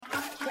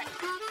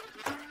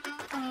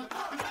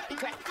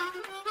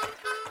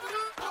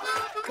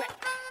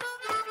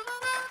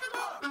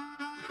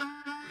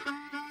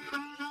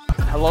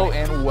Hello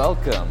and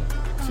welcome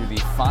to the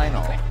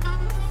final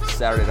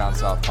Saturday Down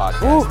South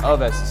podcast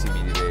of SEC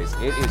Media Days.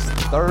 It is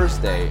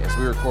Thursday as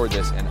we record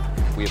this, and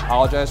we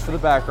apologize for the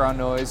background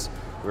noise.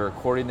 We're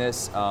recording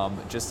this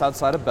just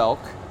outside of Belk.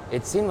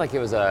 It seemed like it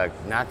was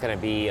not going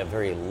to be a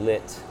very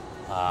lit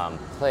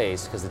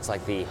place because it's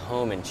like the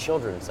home and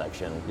children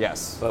section.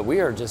 Yes. But we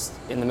are just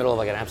in the middle of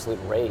like an absolute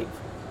rave.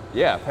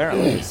 Yeah,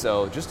 apparently.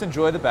 So just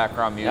enjoy the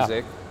background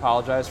music. Yeah.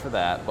 Apologize for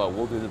that, but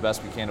we'll do the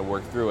best we can to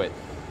work through it.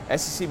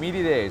 SEC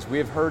Media Days. We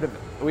have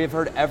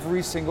heard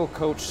every single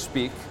coach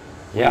speak.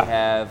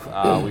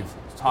 Yeah. We've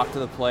talked to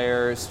the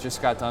players.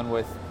 Just got done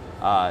with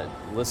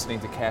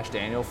listening to Kash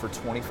Daniel for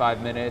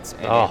 25 minutes,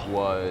 and it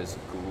was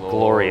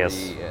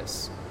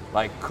glorious.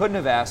 Like, couldn't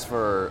have asked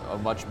for a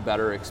much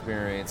better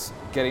experience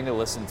getting to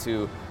listen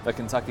to the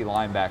Kentucky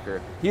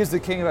linebacker. He is the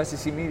king of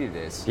SEC Media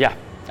Days. Yeah,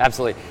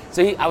 absolutely.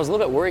 So I was a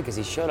little bit worried because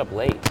he showed up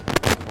late.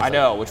 I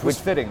know, which was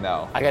fitting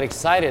though. I got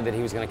excited that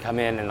he was going to come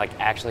in and like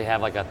actually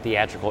have like a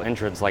theatrical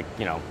entrance, like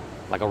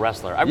like a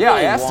wrestler. I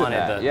really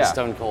wanted the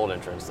Stone Cold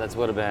entrance. That's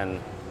would have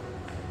been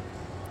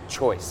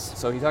choice.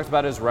 So he talked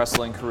about his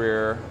wrestling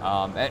career.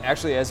 And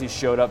actually, as he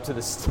showed up to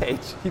the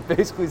stage, he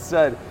basically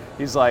said,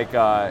 he's like,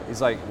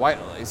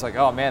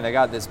 oh man, they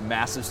got this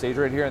massive stage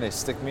right here, and they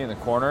stick me in the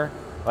corner.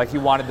 Like, he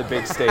wanted the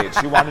big stage.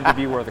 He wanted to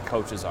be where the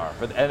coaches are.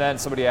 And then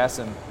somebody asked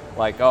him,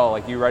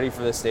 you ready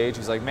for this stage?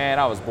 He's like, man,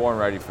 I was born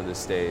ready for this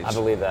stage. I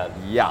believe that.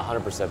 Yeah.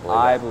 100% believe that.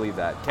 I believe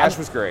that. Kash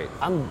was great.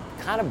 I'm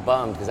kind of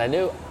bummed because I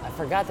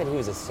forgot that he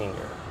was a senior.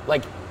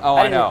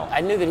 I know.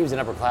 I knew that he was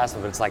an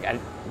upperclassman, but it's like,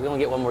 we only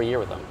get one more year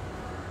with him.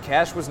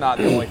 Kash was not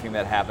the only thing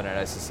that happened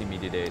at SEC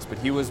Media Days, but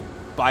he was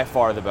by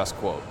far the best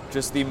quote.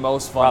 Just the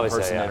most fun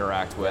person to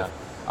interact with.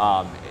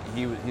 Yeah.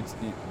 He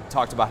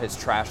talked about his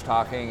trash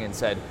talking and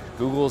said,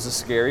 Google's a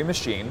scary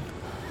machine,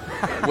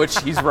 which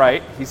he's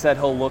right. He said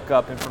he'll look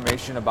up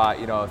information about,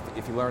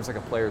 if he learns like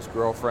a player's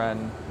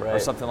girlfriend or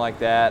something like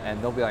that,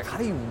 and they'll be like, how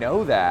do you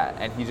know that?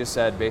 And he just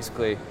said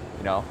basically,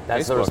 that's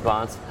Facebook. the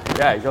response.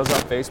 Yeah, he goes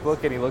on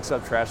Facebook and he looks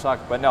up trash talk.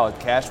 But no,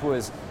 Kash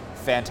was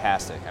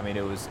fantastic. I mean,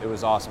 it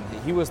was awesome.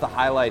 He was the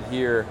highlight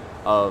here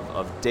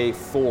of day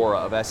 4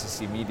 of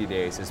SEC Media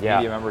Days as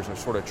media members are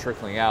sort of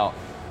trickling out.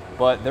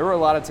 But there were a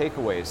lot of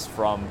takeaways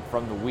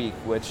from the week,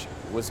 which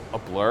was a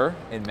blur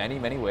in many,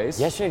 many ways.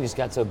 Yesterday just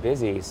got so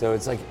busy, so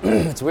it's like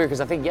it's weird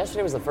because I think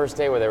yesterday was the first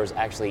day where there was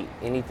actually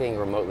anything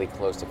remotely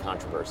close to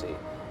controversy.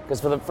 Because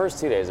for the first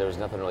 2 days there was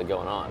nothing really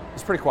going on.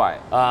 It's pretty quiet.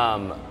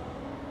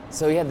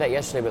 So we had that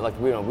yesterday, but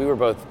we were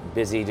both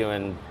busy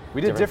doing.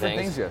 We did different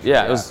things yesterday.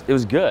 Yeah, it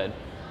was good.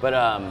 But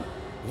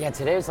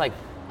today was like,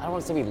 I don't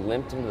want to say we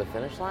limped into the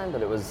finish line,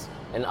 but it was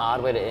an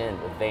odd way to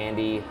end with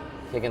Vandy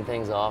kicking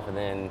things off, and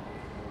then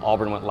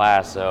Auburn went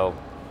last. So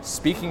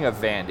speaking of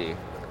Vandy,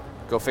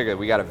 go figure.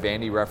 We got a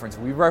Vandy reference.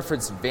 We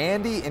referenced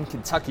Vandy in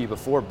Kentucky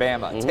before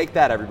Bama. Mm-hmm. Take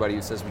that, everybody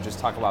who says we just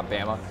talk about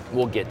Bama.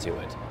 We'll get to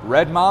it.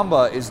 Red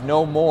Mamba is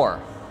no more.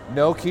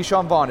 No,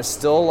 Keyshawn Vaughn is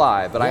still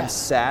alive, but I'm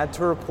sad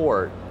to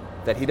report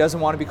that he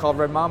doesn't want to be called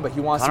Red Mamba. He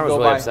wants to go by. I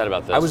was really upset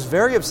about this. I was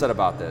very upset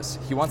about this.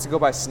 He wants to go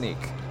by Sneak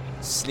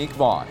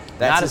Vaughn. That's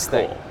not his as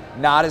thing. Cool.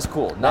 Not as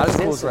cool. Not as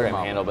cool as Red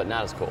Mamba. Handle, but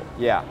not as cool.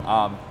 Yeah.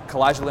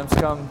 Kalijah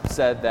Lipscomb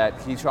said that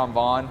Keyshawn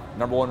Vaughn,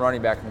 number 1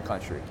 running back in the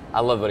country. I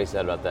love what he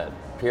said about that.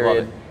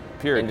 Period.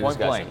 Point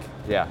blank.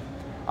 Yeah.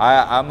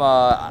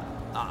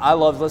 I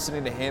love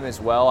listening to him as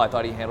well. I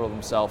thought he handled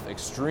himself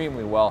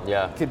extremely well.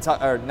 Yeah.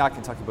 Not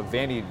Kentucky, but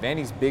Vandy.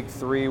 Vandy's big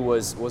 3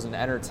 was an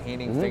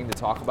entertaining thing to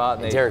talk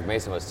about. And Derek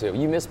Mason was too.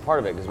 You missed part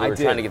of it because we were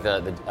trying to get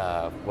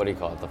the what do you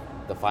call it,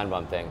 the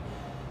Feinbaum thing.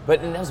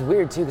 But that was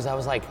weird too because I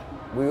was like,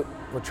 we're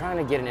trying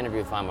to get an interview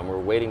with Feinbaum. We're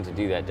waiting to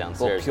do that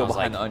downstairs. Peel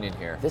behind the onion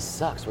here. This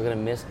sucks. We're gonna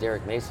miss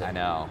Derek Mason. I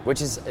know.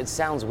 It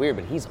sounds weird,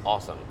 but he's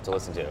awesome to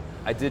listen to.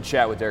 I did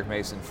chat with Derek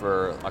Mason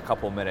for a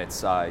couple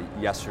minutes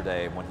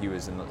yesterday when he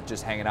was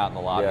just hanging out in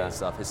the lobby and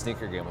stuff. His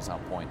sneaker game was on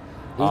point.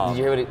 Did you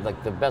hear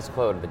what the best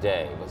quote of the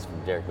day was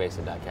from Derek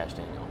Mason, Kash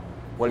Daniel.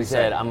 What he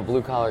said? I'm a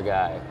blue collar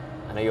guy.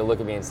 I know you'll look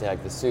at me and say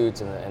like the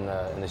suits and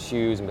the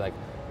shoes and be like,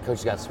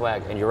 Coach got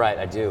swag, and you're right,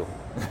 I do.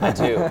 I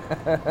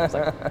was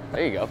like,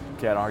 there you go.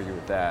 Can't argue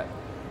with that.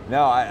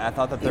 No, I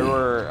thought that there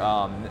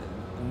were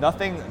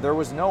there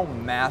was no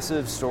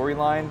massive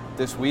storyline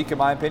this week, in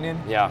my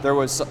opinion. Yeah. There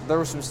was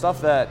some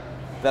stuff that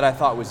I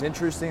thought was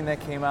interesting that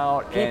came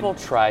out. People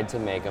tried to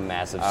make a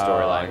massive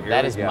storyline.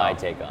 That is my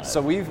take on it.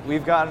 So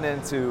we've gotten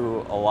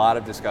into a lot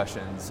of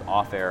discussions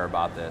off air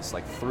about this,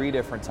 like 3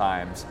 different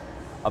times,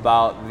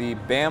 about the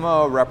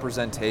Bama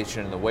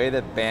representation and the way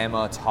that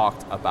Bama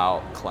talked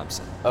about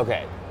Clemson.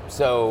 Okay,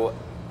 so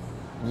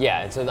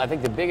I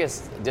think the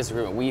biggest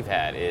disagreement we've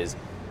had is,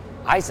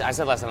 I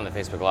said last night on the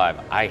Facebook Live,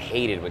 I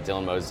hated what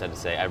Dylan Moses had to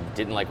say. I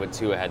didn't like what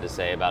Tua had to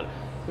say about,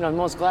 I'm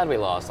most glad we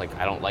lost. Like,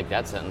 I don't like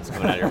that sentence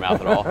coming out of your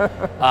mouth at all.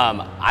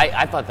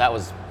 I thought that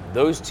was,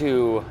 those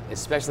two,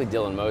 especially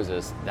Dylan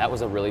Moses, that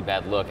was a really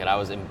bad look, and I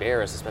was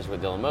embarrassed, especially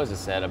what Dylan Moses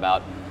said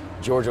about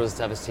Georgia was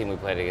the toughest team we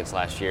played against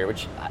last year,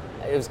 which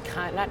it was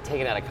not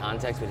taken out of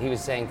context, but he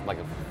was saying from like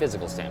a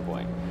physical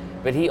standpoint.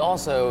 But he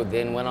also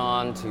then went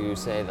on to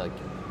say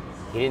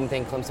he didn't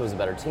think Clemson was a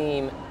better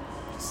team,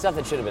 stuff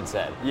that should have been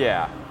said.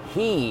 Yeah.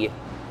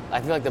 I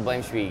feel like the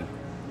blame should be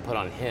put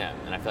on him,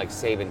 and I feel like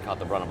Saban caught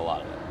the brunt of a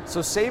lot of it. So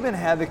Saban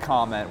had the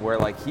comment where,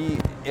 like,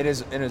 in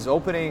his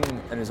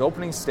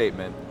opening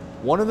statement,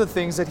 one of the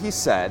things that he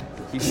said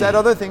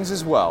other things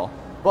as well,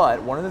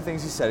 but one of the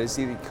things he said is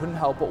he couldn't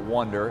help but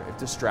wonder if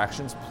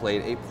distractions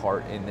played a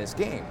part in this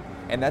game.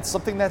 And that's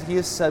something that he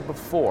has said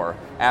before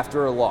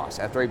after a loss,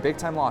 after a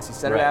big-time loss. He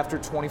said it after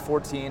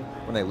 2014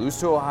 when they lose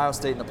to Ohio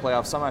State in the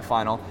playoff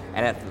semifinal,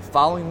 and at the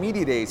following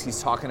media days,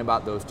 he's talking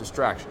about those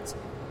distractions.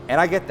 And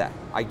I get that.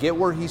 I get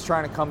where he's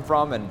trying to come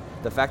from and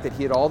the fact that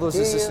he had all those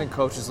assistant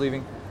coaches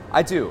leaving.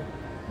 I do.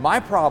 My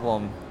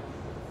problem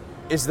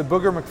is the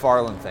Booger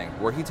McFarland thing,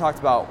 where he talked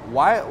about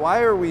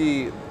why are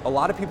we, a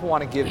lot of people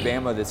want to give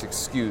Bama this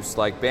excuse,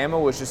 like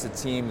Bama was just a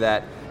team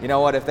that, you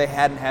know what, if they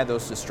hadn't had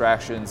those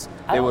distractions,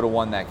 they would have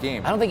won that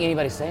game. I don't think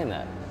anybody's saying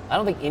that. I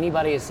don't think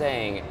anybody is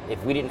saying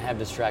if we didn't have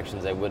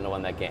distractions, they wouldn't have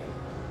won that game.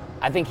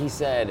 I think he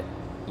said,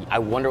 I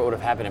wonder what would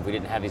have happened if we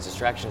didn't have these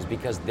distractions,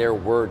 because there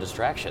were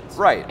distractions.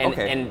 Right, and,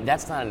 okay. And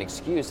that's not an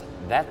excuse.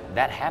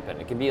 That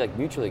happened. It can be like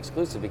mutually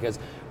exclusive, because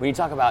when you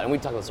talk about, and we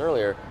talked about this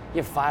earlier,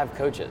 you have 5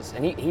 coaches,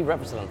 and he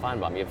referenced it on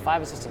Feinbaum. You have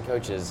 5 assistant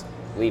coaches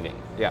leaving.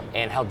 Yeah.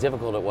 And how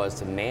difficult it was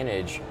to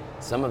manage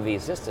some of the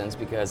assistants,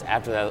 because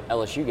after that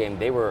LSU game,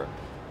 they were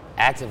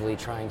actively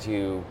trying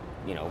to,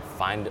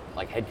 find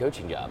like head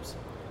coaching jobs.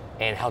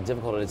 And how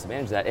difficult it is to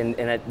manage that. And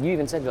you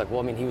even said, you're like, well,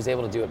 I mean, he was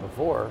able to do it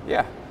before.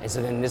 Yeah. And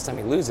so then this time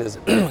he loses,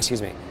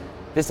 excuse me,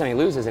 this time he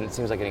loses and it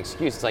seems like an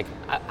excuse. It's like,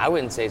 I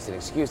wouldn't say it's an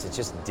excuse. It's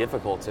just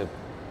difficult to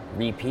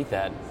repeat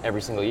that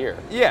every single year.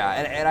 Yeah,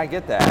 and I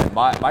get that.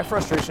 My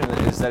frustration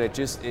is that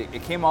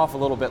it came off a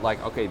little bit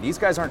like, okay, these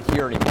guys aren't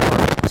here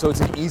anymore. So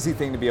it's an easy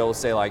thing to be able to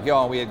say, like,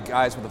 yo, we had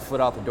guys with a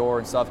foot out the door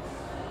and stuff.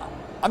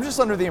 I'm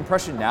just under the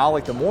impression now,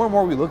 like the more and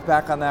more we look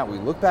back on that, we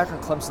look back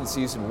on Clemson's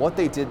season, what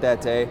they did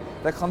that day,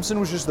 that Clemson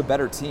was just the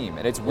better team.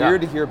 And it's weird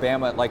to hear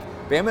Bama, like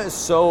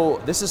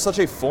Bama this is such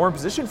a foreign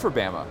position for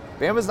Bama.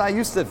 Bama's not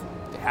used to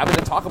having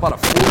to talk about a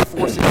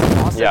 44-6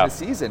 loss in the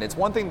season. It's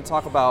one thing to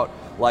talk about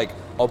like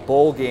a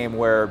bowl game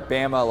where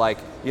Bama, like,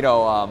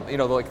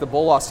 like the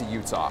bowl loss to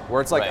Utah,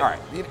 where it's like, all right,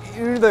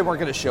 you knew they weren't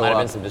going to show up. Might have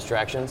been some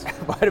distractions.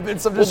 Might have been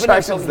some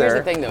distractions there.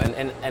 Here's the thing,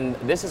 though, and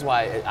this is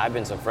why I've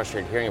been so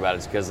frustrated hearing about it,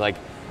 is because, like,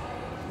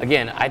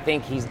 again, I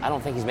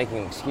don't think he's making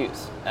an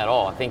excuse at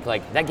all. I think,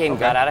 like, that game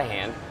got out of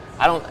hand.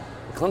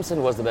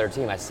 Clemson was the better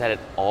team. I said it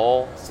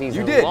all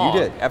season long.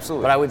 You did,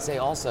 absolutely. But I would say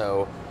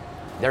also,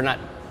 they're not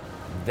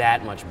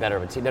that much better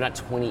of a team. They're not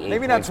 28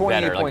 Maybe points not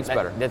 28 better. points like,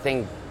 better. The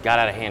thing got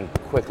out of hand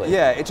quickly.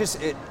 Yeah, it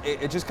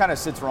just kind of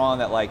sits wrong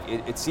that, like,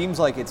 it seems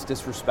like it's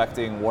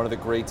disrespecting one of the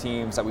great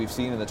teams that we've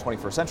seen in the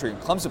 21st century.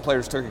 Clemson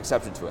players took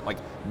exception to it, like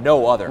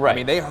no other. Right. I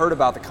mean, they heard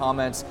about the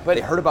comments, they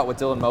heard about what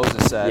Dylan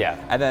Moses said,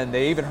 and then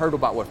they even heard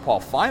about what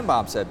Paul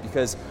Feinbaum said,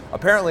 because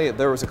apparently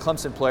there was a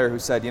Clemson player who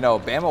said,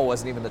 Bama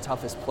wasn't even the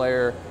toughest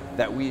player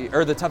the toughest team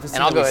that we saw.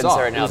 And I'll go ahead and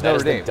say right now, that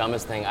is the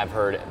dumbest thing I've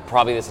heard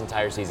probably this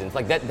entire season.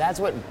 Like that's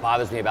what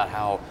bothers me about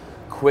how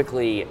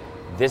quickly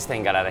this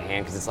thing got out of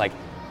hand, because it's like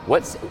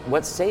what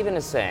Saban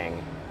is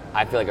saying,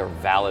 I feel like are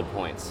valid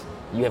points.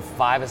 You have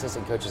 5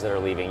 assistant coaches that are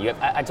leaving.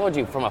 I told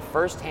you from a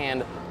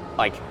first-hand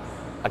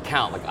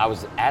account, like I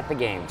was at the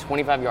game,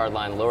 25-yard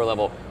line, lower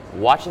level,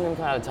 watching them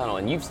come out of the tunnel,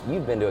 and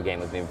you've been to a game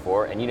with me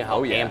before, and you know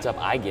how amped up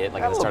I get at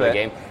the start of the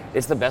game.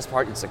 It's the best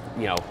part. It's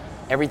like,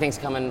 everything's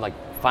coming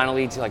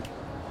finally to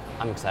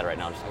I'm excited right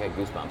now. I got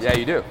goosebumps. Yeah,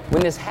 you do.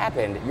 When this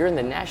happened, you're in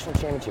the national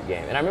championship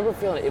game, and I remember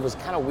feeling it was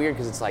kind of weird,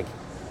 because it's like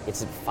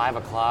it's at 5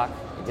 o'clock.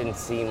 It didn't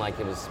seem like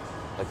it was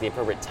like the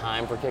appropriate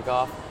time for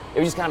kickoff. It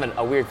was just kind of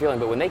a weird feeling.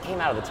 But when they came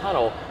out of the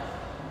tunnel,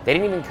 they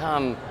didn't even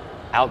come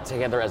out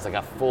together as like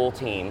a full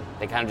team.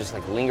 They kind of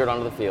just lingered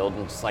onto the field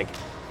and just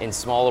in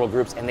small little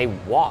groups, and they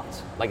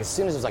walked. Like as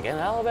soon as it was an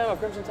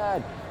Alabama-Crimson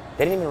Tide,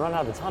 they didn't even run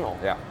out of the tunnel.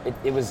 Yeah.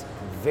 It was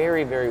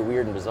very, very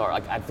weird and bizarre.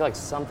 I feel like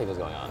something was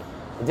going on.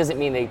 It doesn't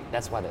mean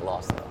that's why they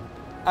lost, though.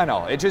 I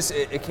know.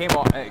 It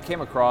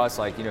came across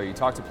you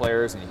talk to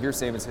players and you hear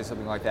Saban say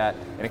something like that,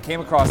 and it came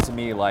across to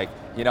me like,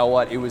 you know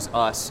what, it was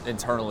us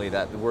internally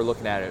that we're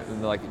looking at it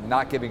and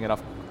not giving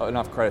enough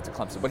credit to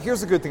Clemson. But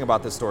here's the good thing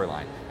about this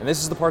storyline, and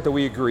this is the part that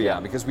we agree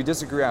on, because we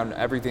disagree on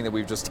everything that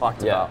we've just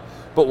talked about.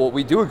 But what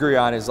we do agree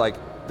on is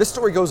this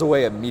story goes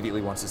away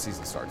immediately once the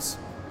season starts.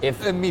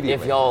 If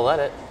y'all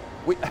let it.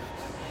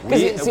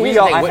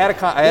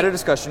 I had a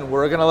discussion.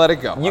 We're going to let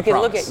it go. You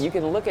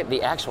can look at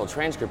the actual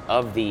transcript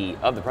of the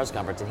press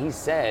conference, and he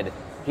said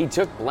he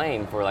took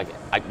blame for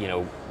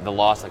the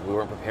loss. We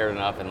weren't prepared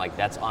enough, and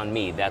that's on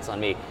me. That's on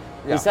me.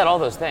 Yeah. He said all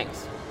those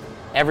things.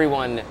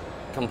 Everyone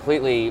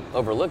completely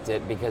overlooked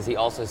it, because he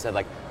also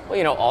said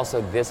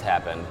also this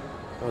happened.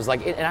 It was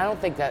and I don't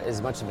think that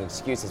is much of an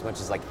excuse as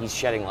much as he's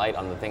shedding light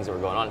on the things that were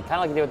going on, kind of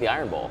like he did with the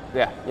Iron Bowl.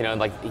 Yeah.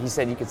 And he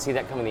said you could see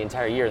that coming the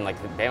entire year, and the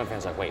Bama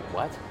fans are wait,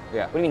 what?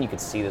 Yeah. What do you mean you could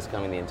see this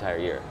coming the entire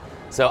year?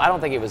 So I don't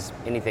think it was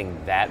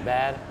anything that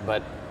bad,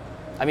 but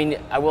I mean,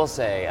 I will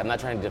say I'm not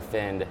trying to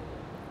defend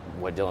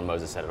what Dylan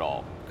Moses said at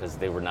all, because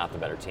they were not the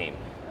better team.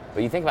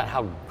 But you think about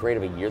how great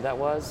of a year that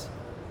was,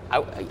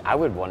 I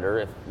would wonder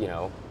if,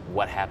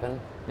 what happened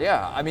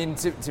Yeah, I mean,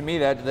 to me,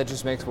 that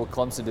just makes what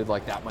Clemson did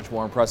like that much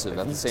more impressive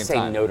at the same say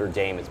time. Notre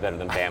Dame is better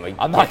than Bama.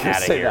 I'm not going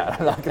to say that.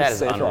 I'm not going to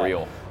say that is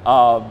unreal.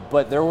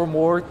 But there were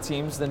more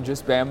teams than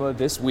just Bama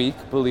this week,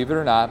 believe it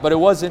or not. But it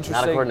was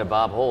interesting. Not according to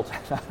Bob Holt.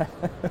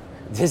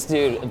 This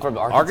dude from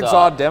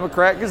Arkansas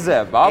Democrat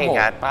Gazette, Bob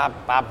Holt.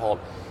 Bob Holt.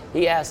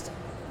 He asked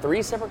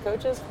 3 separate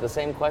coaches the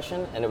same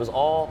question, and it was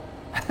all,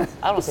 I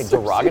don't want to say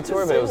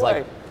derogatory, but it was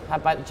like, how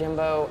about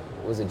Jimbo?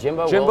 Was it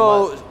Jimbo?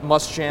 Jimbo,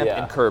 Muschamp,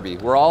 and Kirby.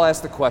 We're all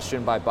asked the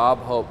question by Bob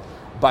Holt,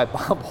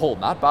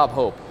 not Bob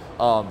Hope.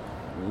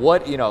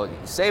 What,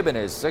 Saban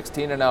is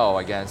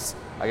 16-0 against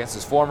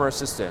his former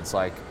assistants.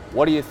 Like,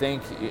 what do you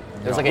think? It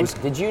was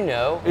like, did you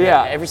know?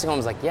 Yeah. Every single one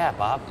was like, yeah,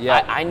 Bob.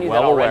 Yeah, I knew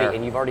well that already, aware.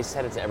 and you've already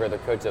said it to every other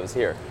coach that was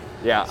here.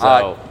 Yeah.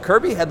 So,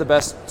 Kirby had the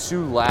best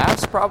 2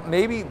 laughs,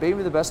 maybe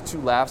the best 2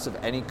 laughs of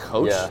any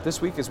coach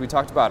this week, as we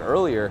talked about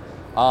earlier.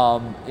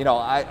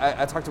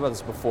 I talked about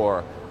this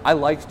before. I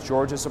liked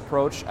Georgia's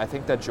approach. I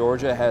think that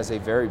Georgia has a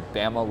very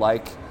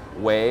Bama-like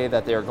way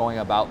that they're going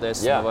about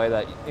this. In the way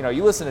that,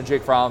 you listen to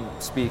Jake Fromm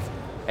speak,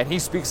 and he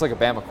speaks like a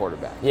Bama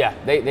quarterback. Yeah,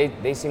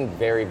 they seem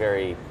very,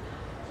 very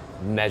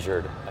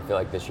measured, I feel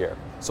like, this year.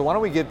 So why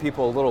don't we give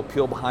people a little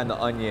peel behind the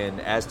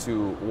onion as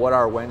to what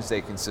our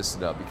Wednesday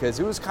consisted of? Because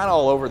it was kind of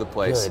all over the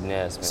place.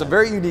 Goodness, man. Some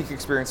very unique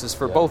experiences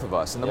for both of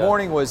us. In the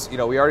morning was, we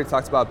already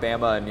talked about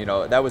Bama,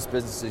 and, that was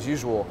business as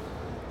usual.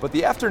 But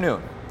the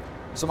afternoon.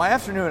 So my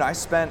afternoon, I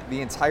spent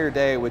the entire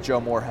day with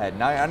Joe Moorhead.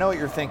 Now, I know what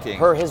you're thinking.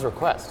 Per his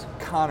request.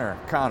 Connor,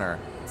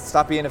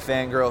 stop being a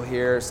fangirl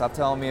here. Stop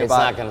telling me It's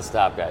not going to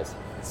stop, guys.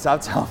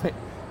 Stop telling me.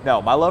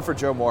 No, my love for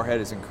Joe Moorhead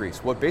has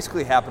increased. What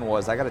basically happened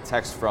was I got a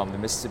text from the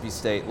Mississippi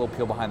State, a little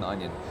peel behind the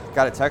onion,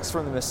 got a text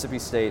from the Mississippi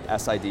State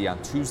SID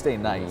on Tuesday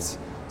nights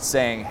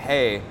saying,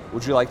 hey,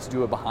 would you like to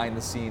do a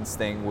behind-the-scenes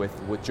thing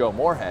with Joe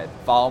Moorhead?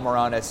 Follow him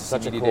around SEC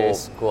Such Media a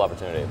Days. cool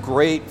opportunity.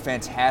 Great,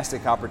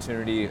 fantastic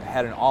opportunity.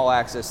 Had an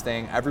all-access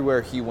thing.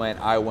 Everywhere he went,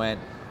 I went.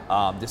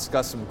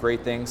 Discussed some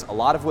great things, a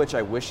lot of which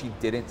I wish he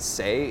didn't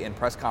say in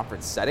press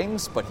conference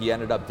settings, but he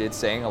did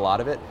saying a lot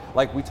of it.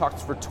 Like, we talked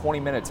for 20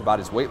 minutes about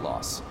his weight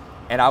loss,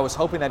 and I was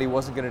hoping that he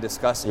wasn't going to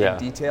discuss in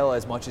detail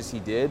as much as he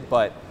did,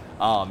 but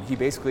he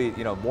basically,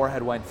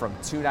 Moorhead went from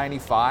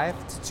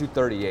 295 to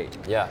 238.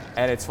 Yeah.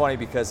 And it's funny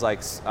because,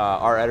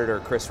 our editor,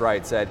 Chris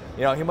Wright, said,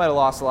 he might have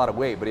lost a lot of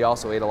weight, but he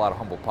also ate a lot of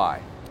humble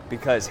pie.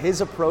 Because his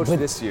approach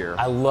this year,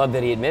 I love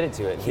that he admitted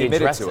to it. He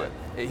admitted to it.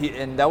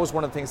 And that was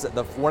one of the things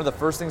one of the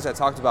first things I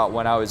talked about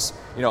when I was,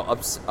 when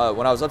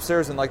I was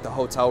upstairs in the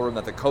hotel room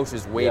that the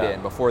coaches wait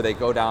in before they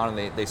go down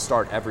and they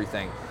start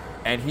everything.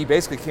 And he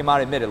basically came out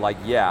and admitted,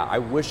 I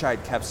wish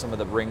I'd kept some of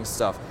the ring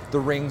stuff, the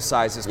ring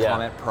sizes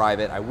comment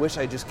private. I wish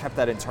I just kept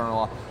that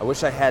internal. I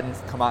wish I hadn't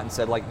come out and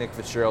said, like Nick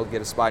Fitzgerald,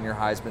 get a spot in your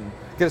Heisman,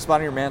 get a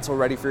spot in your mantle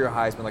ready for your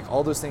Heisman,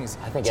 all those things.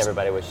 I think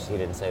everybody wishes he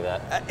didn't say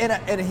that.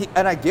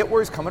 And I get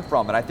where he's coming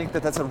from, and I think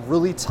that's a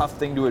really tough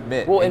thing to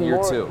admit in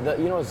year 2.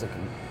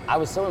 I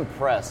was so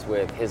impressed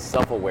with his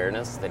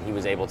self-awareness that he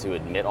was able to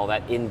admit all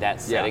that in that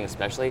setting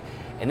especially,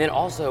 and then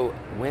also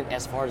went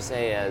as far to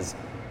say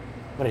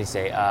what did he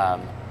say?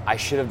 I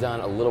should have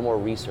done a little more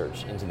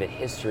research into the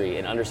history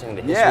and understanding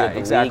the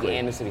history of the league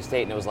and Mississippi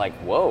State, and it was like,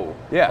 whoa.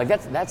 Yeah.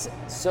 That's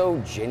so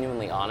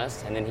genuinely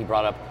honest, and then he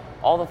brought up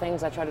all the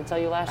things I tried to tell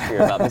you last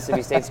year about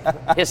Mississippi State's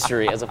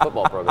history as a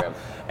football program.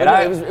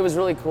 But it was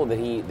really cool that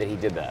he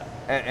did that.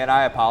 And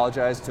I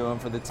apologize to him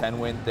for the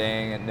 10-win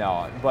thing.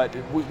 But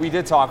we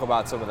did talk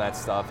about some of that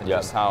stuff and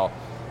just how,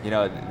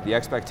 the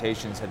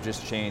expectations have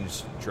just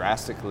changed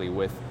drastically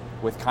with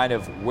kind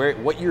of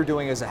what you're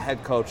doing as a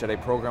head coach at a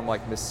program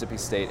like Mississippi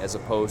State, as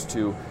opposed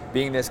to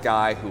being this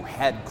guy who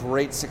had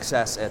great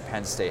success at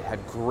Penn State,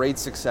 had great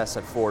success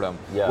at Fordham,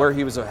 where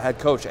he was a head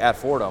coach at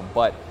Fordham.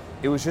 But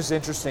it was just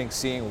interesting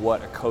seeing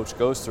what a coach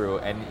goes through,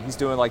 and he's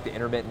doing the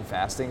intermittent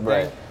fasting thing.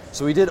 Right.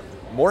 So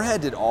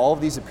Moorhead did all of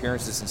these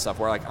appearances and stuff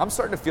where I'm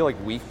starting to feel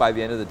weak by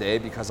the end of the day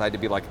because I had to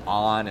be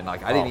on and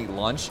I didn't eat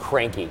lunch.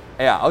 Cranky.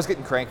 Yeah, I was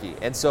getting cranky.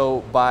 And so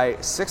by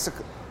 6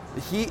 o'clock,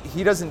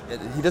 he does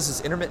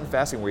this intermittent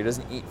fasting where he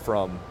doesn't eat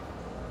from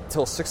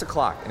till 6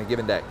 o'clock in a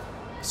given day.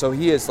 So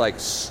he is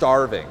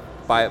starving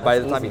by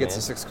the time he gets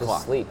to 6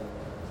 o'clock.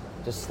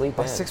 Just sleep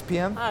by in. 6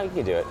 p.m. Oh, you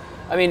can do it.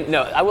 I mean,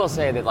 no, I will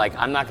say that I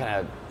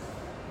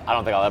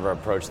don't think I'll ever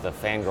approach the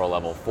fangirl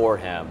level for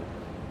him.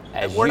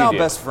 We're now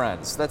best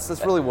friends. That's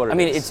really what it is. I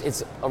mean,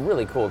 it's a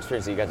really cool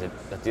experience that you got to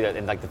do that,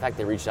 and the fact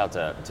they reached out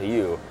to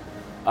you.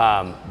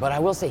 But I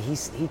will say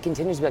he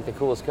continues to be the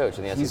coolest coach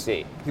in the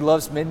SEC. He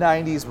loves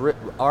mid-90s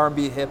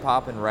R&B, hip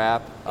hop, and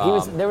rap.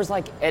 There was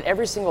at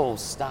every single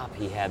stop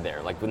he had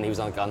there, when he was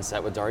on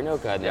set with Dari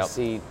Noka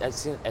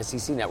and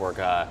SEC Network,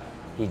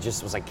 he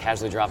just was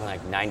casually dropping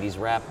 90s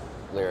rap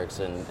lyrics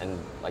and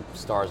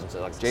stars and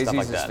stuff like that.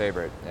 Jay-Z's his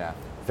favorite. Yeah.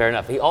 Fair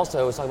enough. He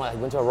also was talking about he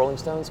went to a Rolling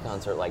Stones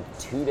concert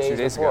 2 days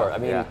before. Ago. I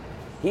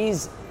mean,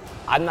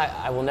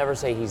 I will never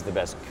say he's the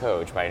best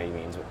coach by any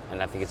means,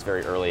 and I think it's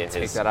very early in his.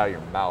 Take that out of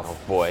your mouth. Oh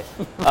boy.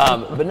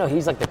 But no,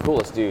 he's the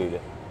coolest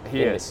dude.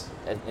 He is.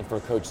 And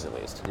for coaches at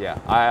least. Yeah.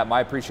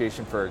 My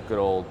appreciation for good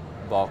old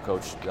ball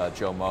coach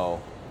Joe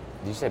Mo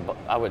Did you say?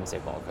 I wouldn't say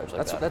ball coach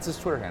like that. That's his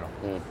Twitter handle.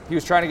 He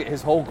was trying to get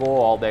his whole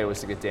goal all day was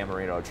to get Dan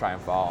Marino to try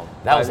and follow him.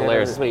 That was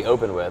hilarious. That's what he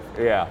opened with.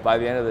 Yeah, by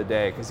the end of the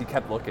day, because he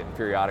kept looking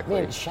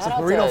periodically. Man, shout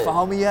out Marino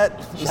follow me yet?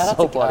 Shout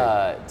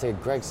out to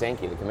Greg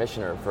Sankey, the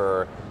commissioner,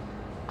 for.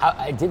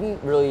 I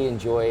didn't really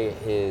enjoy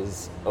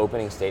his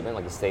opening statement,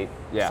 like the state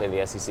of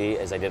the SEC,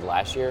 as I did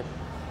last year,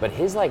 but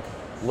his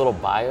little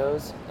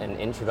bios and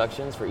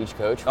introductions for each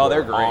coach were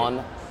they're great.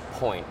 On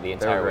point the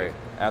entire week.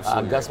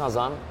 Absolutely. Gus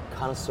Malzahn,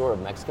 connoisseur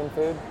of Mexican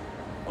food.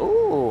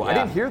 Ooh, I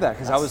didn't hear that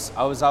because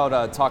I was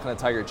out talking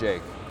to Tiger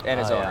Jake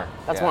and his owner.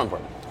 That's more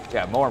important.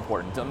 Yeah, more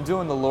important. I'm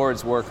doing the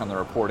Lord's work on the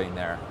reporting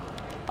there.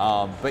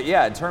 But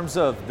yeah, in terms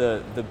of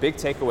the big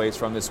takeaways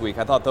from this week,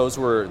 I thought those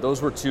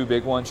were two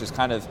big ones.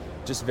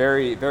 Just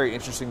very, very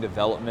interesting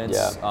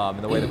developments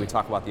in the way that we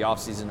talk about the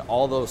offseason.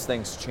 All those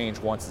things change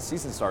once the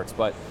season starts.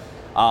 But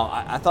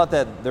I thought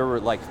that there were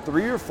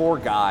 3 or 4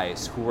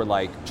 guys who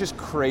were just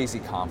crazy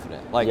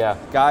confident.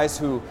 Guys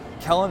who,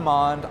 Kellen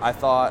Mond, I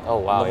thought,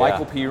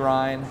 Michael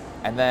Pirine,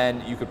 and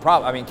then you could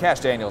probably,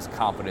 Kash Daniel's a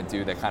confident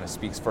dude that kind of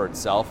speaks for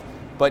itself.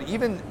 But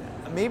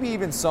maybe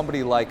even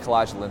somebody like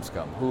Kalaj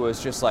Lipscomb, who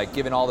was just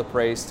giving all the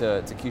praise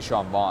to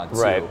Keyshawn Vaughn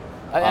too. Right.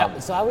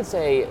 So I would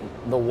say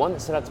the one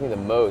that stood out to me the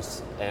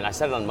most, and I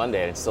said it on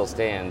Monday and it still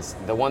stands,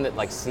 the one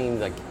that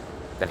seemed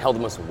that held the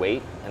most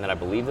weight and that I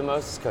believe the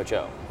most is Coach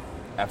O.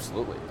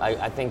 Absolutely.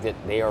 I think that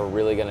they are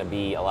really going to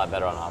be a lot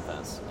better on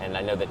offense, and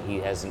I know that he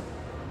has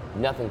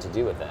nothing to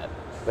do with that.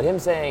 But him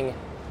saying,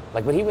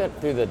 when he went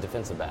through the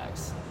defensive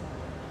backs,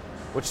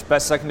 which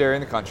best secondary in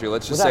the country,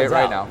 let's just say it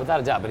right now. Without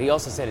a doubt, but he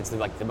also said it's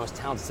the most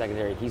talented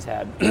secondary he's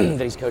had that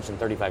he's coached in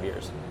 35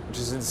 years. Which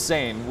is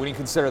insane when you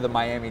consider the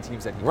Miami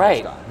teams that he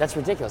coached on. That's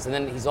ridiculous. And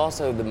then he's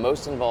also the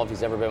most involved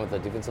he's ever been with the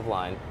defensive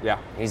line. Yeah.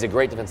 And he's a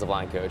great defensive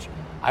line coach.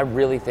 I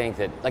really think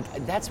that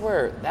that's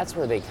where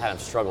they kind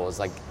of struggle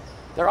is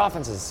their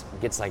offense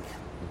gets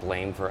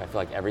blamed for I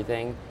feel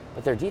everything.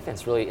 But their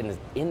defense really,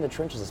 in the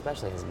trenches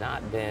especially, has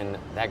not been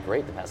that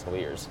great the past couple of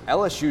years.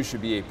 LSU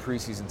should be a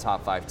preseason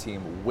top 5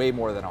 team way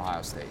more than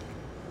Ohio State.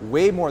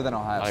 Way more than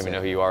Ohio State. I don't even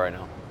know who you are right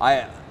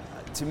now.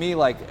 To me,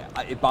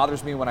 it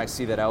bothers me when I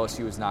see that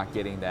LSU is not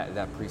getting that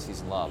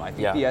preseason love. I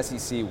think the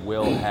SEC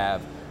will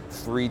have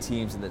 3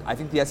 teams I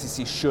think the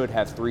SEC should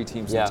have 3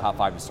 teams in the top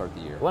 5 to start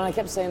the year. Well, I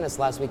kept saying this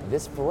last week.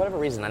 For whatever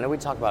reason, I know we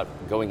talk about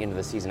going into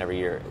the season every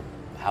year,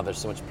 how there's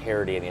so much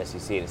parity in the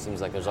SEC, and it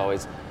seems like there's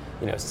always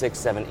 6,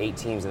 7, 8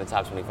 teams in the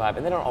top 25,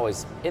 and they don't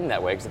always end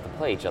that way because they have to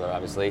play each other,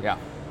 obviously. Yeah.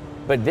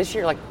 But this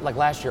year, like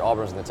last year,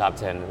 Auburn was in the top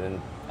 10, and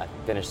then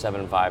finished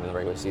 7-5 in the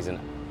regular season.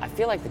 I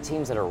feel like the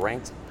teams that are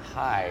ranked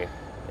high,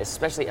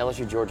 especially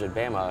LSU, Georgia, and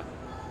Bama,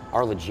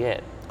 are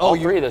legit. All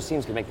 3 of those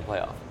teams can make the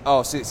playoff.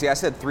 Oh, see, I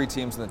said 3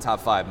 teams in the top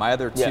 5. My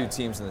other 2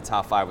 teams in the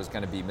top 5 was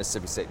going to be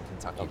Mississippi State and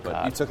Kentucky,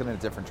 but you took it in a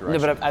different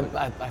direction. No, but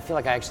I feel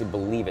like I actually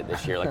believe it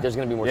this year. There's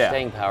going to be more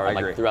staying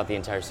power throughout the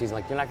entire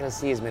season. You're not going to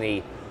see as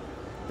many.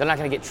 They're not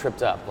going to get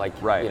tripped up on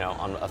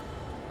I'm not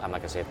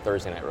going to say a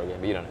Thursday night road game,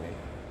 but you know what I mean.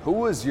 Who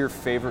was your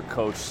favorite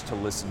coach to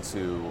listen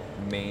to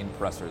main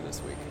presser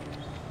this week?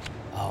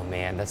 Oh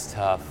man, that's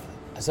tough.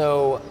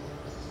 So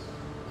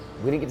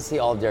we didn't get to see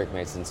all of Derek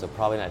Mason, so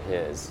probably not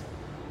his.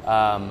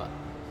 I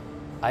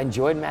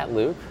enjoyed Matt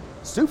Luke.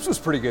 Stoops was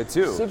pretty good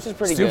too.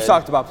 Stoops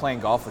talked about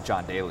playing golf with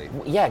John Daly.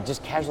 Yeah,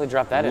 just casually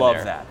dropped that in there.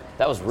 Love that.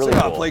 That was really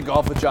cool. I played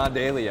golf with John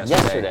Daly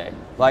yesterday.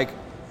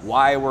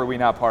 Why were we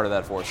not part of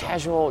that foursome?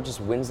 Casual, just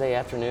Wednesday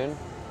afternoon.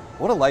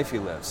 What a life he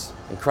lives.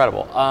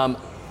 Incredible.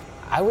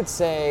 I would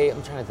say,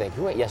 I'm trying to think,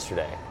 who went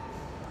yesterday?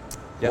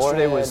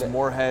 Yesterday was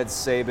Moorhead,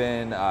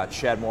 Saban,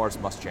 Chad Morris,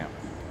 Muschamp.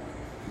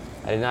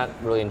 I did not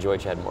really enjoy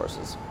Chad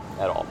Morris's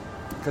at all.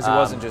 Because he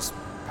wasn't just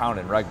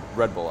pounding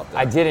Red Bull up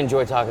there. I did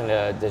enjoy talking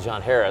to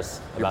DeJohn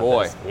Harris about Your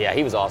boy. this. Yeah,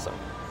 he was awesome.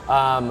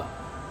 Not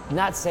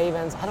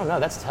Saban's. I don't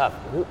know. That's tough.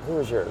 Who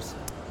was yours?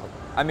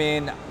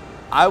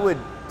 I would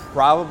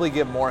probably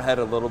give Moorhead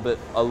a little bit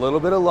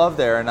of love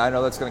there, and I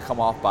know that's going to come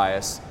off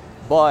bias,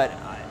 but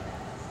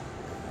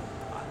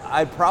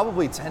I'd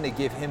probably tend to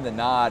give him the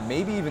nod.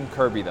 Maybe even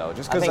Kirby though,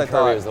 just because I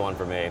thought Kirby was the one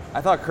for me.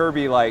 I thought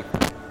Kirby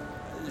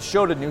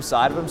showed a new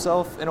side of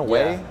himself in a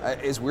way.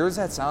 As weird as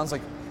that sounds,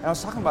 and I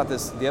was talking about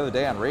this the other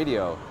day on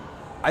radio.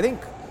 I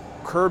think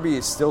Kirby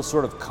is still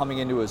sort of coming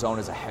into his own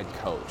as a head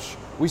coach.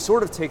 We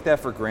sort of take that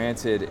for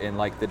granted in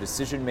the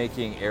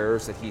decision-making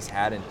errors that he's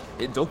had. And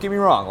don't get me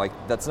wrong,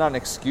 that's not an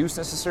excuse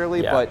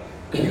necessarily, but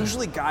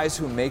usually guys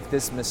who make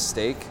this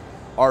mistake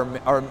are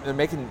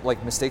making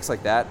mistakes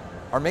like that,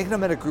 are making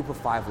them at a group of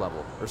 5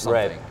 level or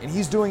something. Right. And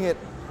he's doing it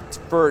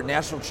for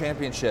national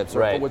championships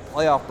or with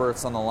playoff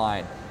berths on the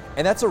line.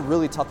 And that's a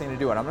really tough thing to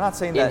do. And I'm not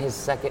saying that in his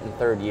 2nd and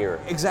 3rd year.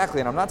 Exactly.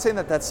 And I'm not saying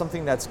that that's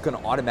something that's going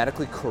to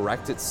automatically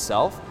correct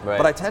itself. Right.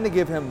 But I tend to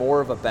give him more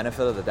of a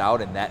benefit of the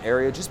doubt in that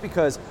area, just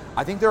because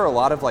I think there are a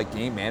lot of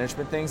game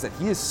management things that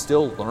he is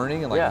still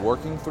learning and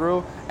working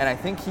through. And I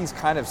think he's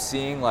kind of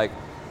seeing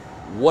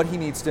what he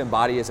needs to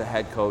embody as a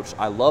head coach.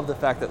 I love the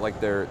fact that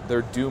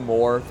their do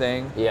more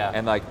thing. Yeah.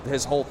 And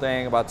his whole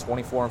thing about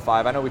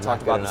 24-5. I know we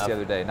talked about this the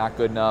other day. Not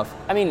good enough.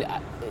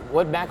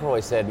 What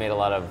McElroy said made a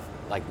lot of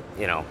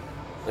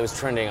it was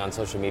trending on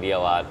social media a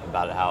lot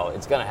about how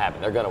it's going to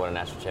happen. They're going to win a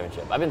national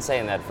championship. I've been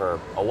saying that for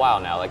a while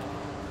now. Like,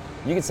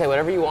 you can say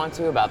whatever you want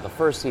to about the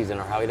first season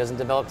or how he doesn't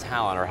develop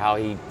talent or how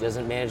he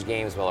doesn't manage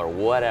games well or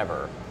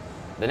whatever.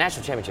 The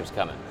national championship's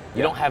coming.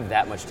 You don't have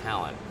that much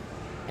talent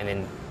and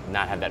then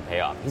not have that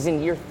payoff. He's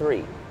in year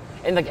 3.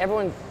 And like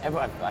everyone,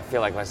 I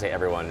feel like when I say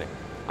everyone,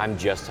 I'm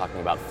just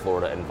talking about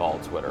Florida and Vol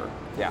Twitter.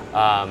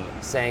 Yeah.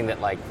 Saying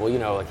that like, well, you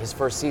know, like his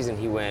first season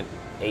he went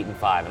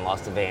 8-5 and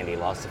lost to Vandy,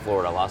 lost to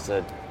Florida, lost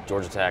to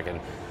Georgia Tech, and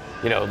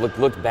you know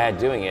looked bad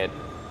doing it.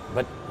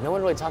 But no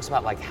one really talks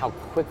about like how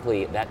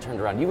quickly that turned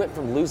around. You went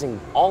from losing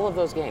all of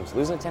those games,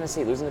 losing to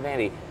Tennessee, losing to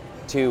Vandy,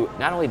 to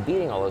not only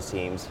beating all those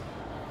teams,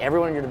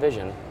 everyone in your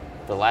division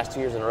for the last 2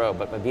 years in a row,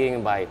 but by beating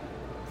them by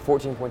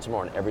 14 points or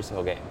more in every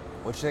single game.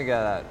 What do you think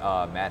of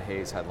that Matt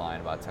Hayes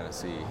headline about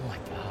Tennessee? Oh my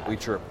God!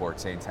 Bleacher Report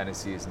saying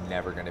Tennessee is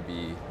never going to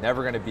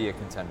be a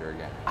contender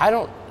again. I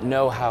don't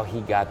know how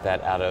he got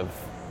that out of.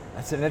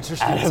 That's an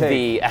interesting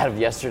take. Out of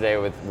yesterday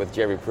with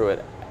Jeremy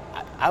Pruitt.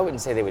 I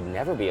wouldn't say they would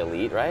never be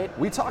elite, right?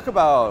 We talk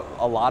about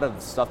a lot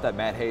of stuff that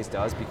Matt Hayes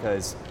does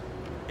because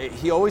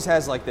he always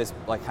has like this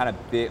like kind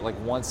of big, like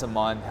once a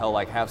month he'll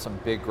like have some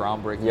big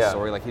groundbreaking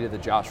story. Like he did the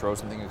Josh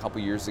Rosen thing a couple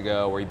years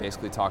ago where he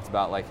basically talked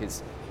about like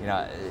his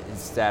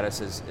status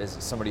as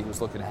somebody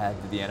who's looking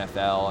ahead to the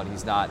NFL, and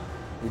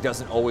he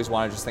doesn't always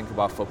want to just think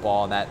about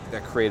football, and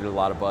that created a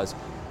lot of buzz.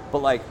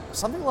 But like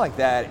something like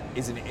that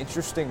is an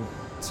interesting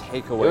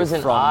takeaway. It was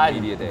an from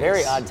media days.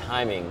 Very odd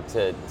timing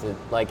to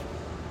like.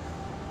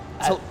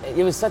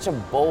 It was such a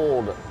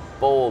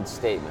bold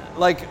statement.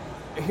 Like,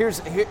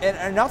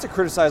 and not to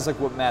criticize like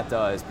what Matt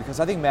does, because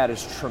I think Matt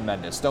is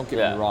tremendous. Don't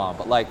get me wrong,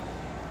 but like,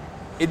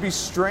 it'd be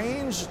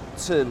strange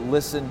to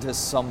listen to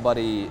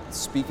somebody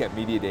speak at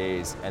media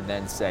days and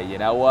then say, you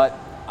know what,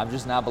 I'm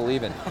just not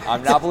believing.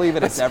 I'm not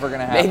believing it's ever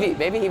gonna happen.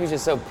 Maybe he was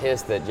just so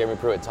pissed that Jeremy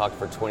Pruitt talked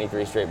for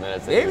 23 straight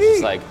minutes that he was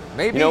just like,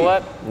 you know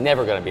what,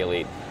 never gonna be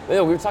elite. We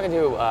were talking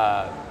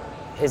to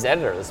his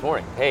editor this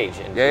morning, Paige,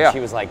 and she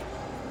was like,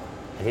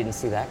 I didn't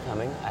see that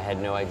coming. I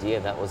had no idea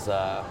that was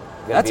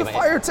That's a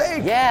fire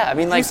take. Yeah, I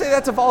mean, like, you say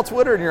that to Vol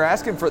Twitter and you're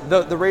asking for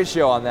the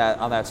ratio on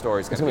that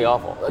story is going to be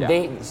awful. Yeah.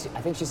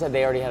 I think she said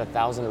they already had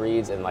 1,000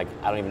 reads and like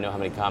I don't even know how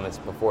many comments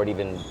before it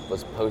even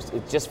was posted.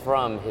 It's just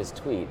from his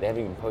tweet. They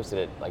haven't even posted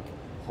it like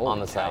on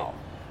the site.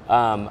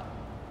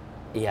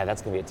 Yeah,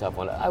 that's going to be a tough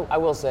one. I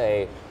will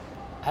say,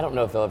 I don't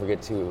know if they'll ever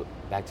get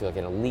back to like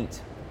an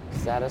elite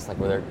status, like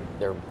where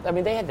they're. I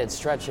mean, they had that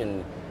stretch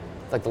in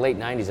like the late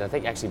 90s, and I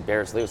think actually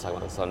Barrett Lee was talking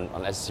about this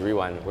on SEC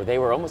Rewind, where they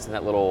were almost in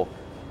that little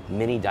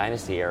mini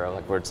dynasty era,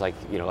 like where it's like,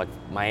 you know, like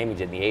Miami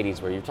did in the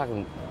 80s, where you're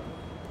talking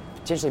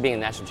potentially being a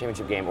national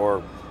championship game or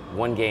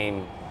one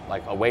game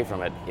like away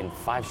from it in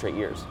 5 straight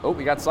years. Oh,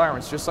 we got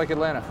sirens, just like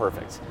Atlanta.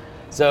 Perfect.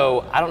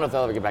 So I don't know if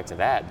they'll ever get back to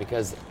that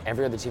because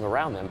every other team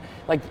around them,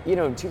 like, you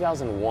know, in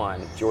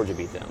 2001, Georgia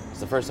beat them. It's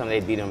the first time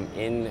they'd beat them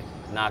in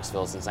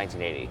Knoxville since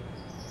 1980.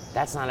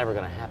 That's not ever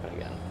going to happen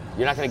again.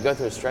 You're not going to go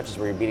through stretches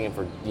where you're beating them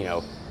for, you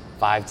know,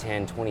 5,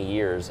 10, 20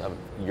 years of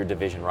your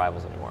division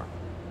rivals anymore.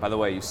 By the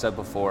way, you said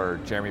before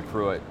Jeremy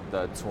Pruitt,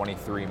 the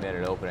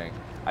 23-minute opening.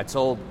 I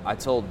told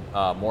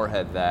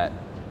Moorhead that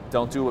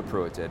don't do what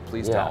Pruitt did.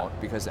 Please don't,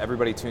 because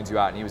everybody tunes you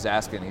out. And he was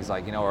asking, he's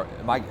like, you know,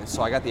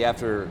 so I got the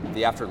after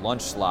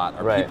lunch slot.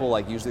 Are people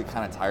like usually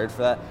kind of tired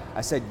for that?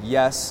 I said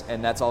yes,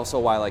 and that's also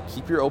why like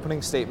keep your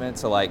opening statement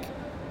to like,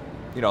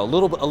 you know, a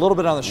little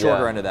bit on the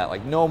shorter end of that,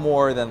 like no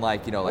more than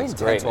like, you know, like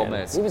 10, 12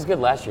 minutes. He was good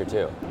last year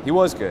too. He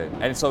was good,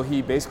 and so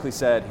he basically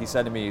said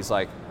to me, he's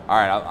like, all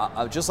right,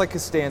 I just like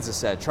Costanza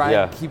said, try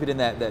and keep it in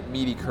that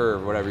meaty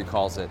curve, whatever he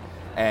calls it,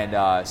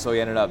 and so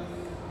he ended up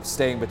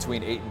staying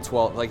between 8 and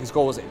 12. Like his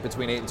goal was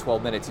between 8 and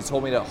 12 minutes. He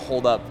told me to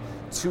hold up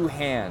 2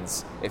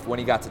 hands when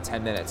he got to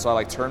 10 minutes. So I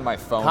like turned my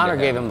phone. Connor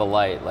gave him the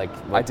light, like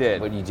I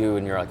did. What you do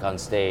when you're like on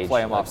stage.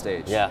 Play him like, off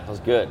stage. Yeah, that was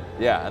good.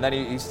 Yeah, and then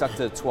he stuck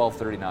to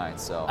 12:39.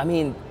 So I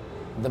mean,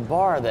 the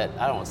bar that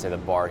I don't want to say the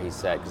bar he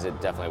set because it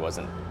definitely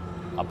wasn't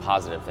a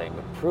positive thing,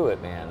 but Pruitt,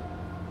 man,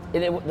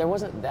 there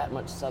wasn't that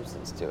much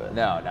substance to it.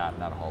 No, not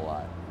a whole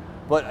lot.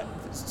 But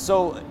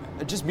so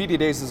just media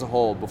days as a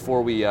whole.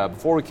 Before we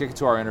kick it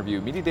to our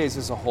interview, media days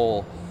as a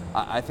whole,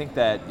 I think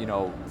that, you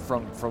know,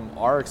 from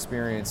our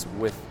experience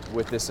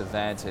with this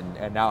event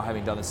and now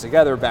having done this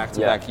together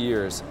back-to-back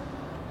years,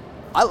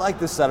 I like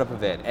the setup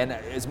of it. And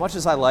as much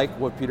as I like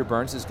what Peter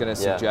Burns is going to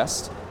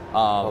suggest,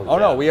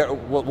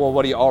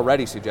 what he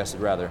already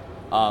suggested rather.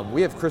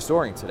 We have Chris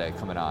Doering today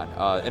coming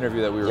on,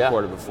 interview that we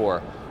recorded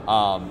before.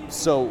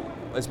 So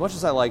as much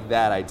as I like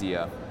that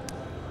idea,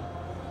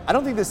 I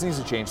don't think this needs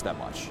to change that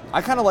much.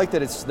 I kind of like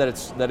that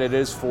it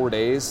is 4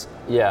 days.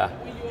 Yeah.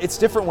 It's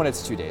different when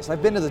it's 2 days.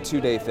 I've been to the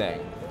 2-day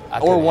thing,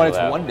 or when it's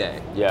 1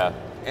 day. Yeah.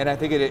 And I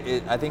think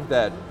I think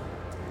that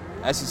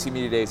SEC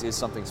Media Days is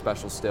something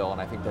special still,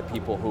 and I think that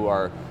people who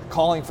are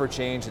calling for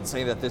change and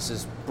saying that this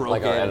is broken.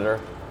 Like our editor.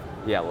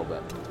 Yeah, a little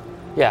bit.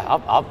 Yeah,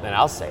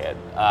 I'll say it.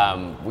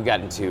 We got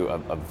into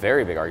a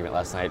very big argument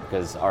last night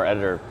because our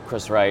editor,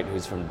 Chris Wright,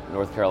 who's from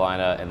North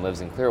Carolina and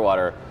lives in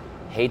Clearwater,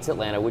 hates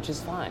Atlanta, which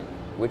is fine.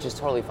 which is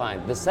totally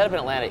fine. The setup in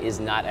Atlanta is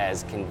not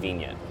as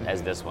convenient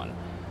as this one.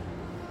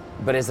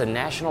 But as a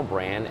national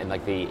brand and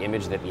like the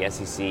image that the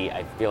SEC,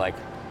 I feel like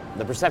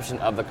the perception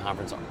of the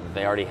conference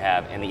they already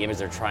have and the image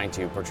they're trying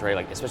to portray,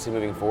 like especially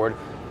moving forward,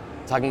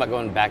 talking about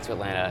going back to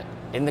Atlanta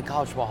in the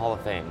College Football Hall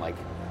of Fame, like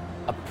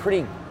a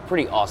pretty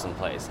awesome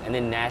place. And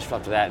then Nashville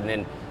after that, and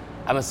then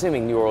I'm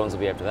assuming New Orleans will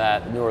be after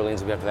that, and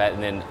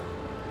then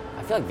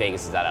I feel like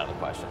Vegas is not out of the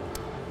question.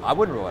 I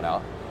wouldn't rule it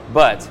out.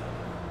 But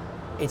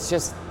it's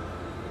just,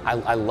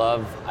 I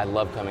love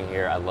coming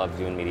here. I love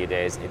doing media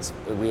days.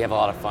 We have a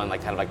lot of fun,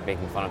 like kind of like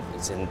making fun of.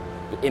 It's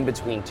in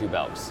between two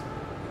belts.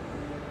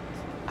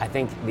 I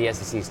think the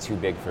SEC is too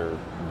big for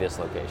this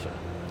location.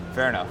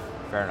 Fair enough.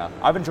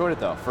 I've enjoyed it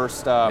though.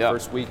 First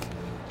week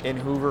in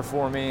Hoover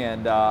for me,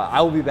 and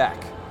I will be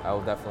back. I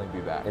will definitely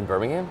be back. In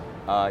Birmingham?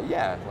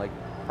 Yeah, like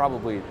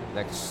probably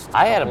next.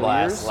 I had a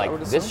blast. Years,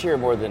 like this year,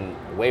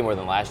 way more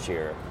than last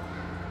year.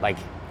 Like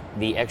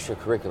the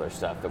extracurricular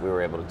stuff that we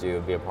were able to do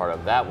and be a part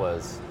of, that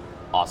was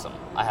awesome.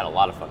 I had a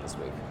lot of fun this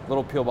week.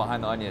 Little peel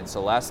behind the onion.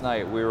 So last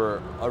night we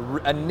were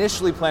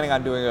initially planning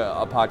on doing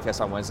a podcast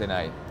on Wednesday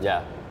night.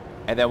 Yeah.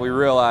 And then we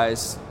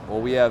realized,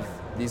 well, we have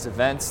these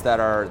events that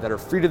are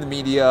free to the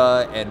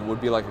media and would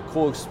be like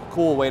a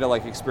cool way to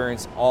like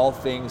experience all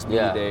things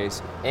media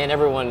days. And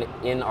everyone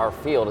in our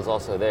field is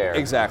also there.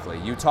 Exactly.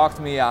 You talked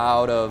me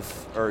into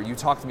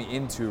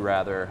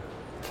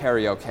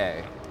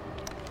karaoke.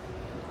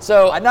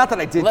 So not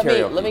that I did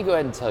karaoke. Let me go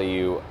ahead and tell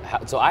you.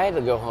 So I had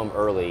to go home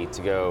early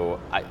to go.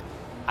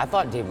 I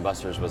thought Dave &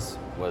 Buster's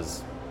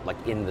was like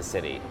in the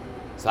city.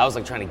 So I was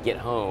like trying to get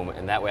home,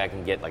 and that way I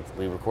can get like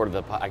I recorded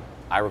the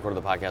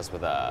podcast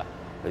with the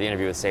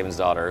interview with Saban's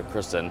daughter,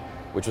 Kristen,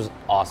 which was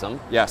awesome.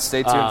 Yeah,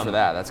 stay tuned for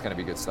that. That's going to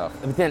be good stuff.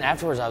 But then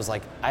afterwards, I was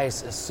like, I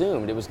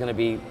assumed it was going to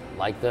be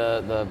like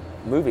the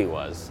movie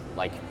was,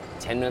 like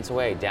 10 minutes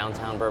away,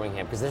 downtown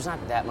Birmingham, because there's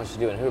not that much to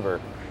do in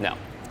Hoover. No,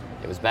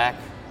 it was back,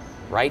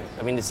 right?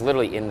 I mean, it's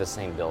literally in the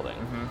same building.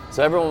 Mm-hmm.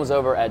 So everyone was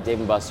over at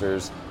Dave &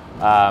 Buster's.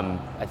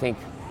 I think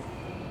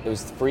it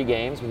was free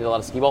games. We did a lot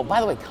of skee ball. By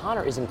the way,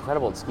 Connor is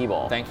incredible at skee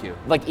ball. Thank you.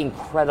 Like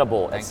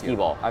incredible at skee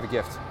ball. I have a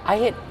gift. I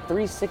hit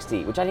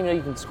 360, which I didn't even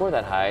know you can score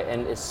that high.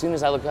 And as soon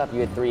as I look up, you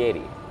hit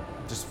 380.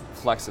 Just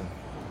flexing.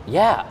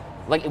 Yeah,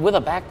 like with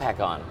a backpack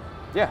on.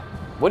 Yeah.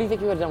 What do you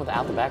think you would have done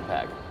without the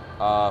backpack?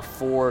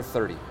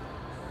 430.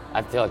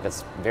 I feel like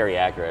that's very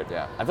accurate.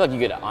 Yeah. I feel like you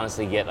could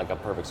honestly get like a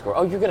perfect score.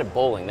 Oh, you're good at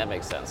bowling. That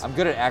makes sense. I'm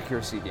good at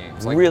accuracy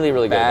games. Like really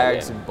good at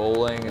bags and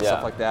bowling and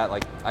stuff like that.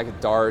 Like I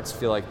could darts.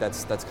 Feel like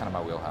that's kind of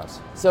my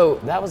wheelhouse. So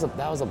that was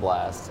a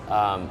blast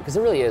because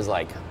there really is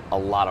like a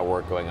lot of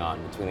work going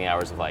on between the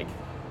hours of like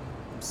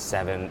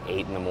 7,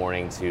 8 in the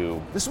morning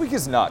to. This week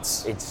is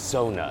nuts. It's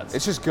so nuts.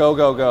 It's just go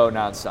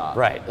nonstop.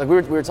 Right. Like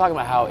we were talking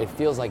about how it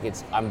feels like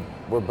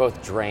we're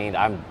both drained.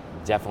 I'm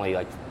definitely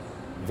like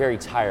very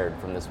tired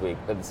from this week,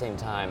 but at the same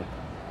time,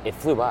 it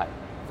flew by. It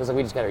feels like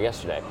we just got here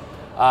yesterday.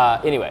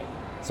 Anyway,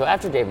 so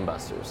after Dave &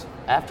 Buster's,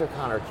 after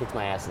Connor kicked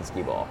my ass in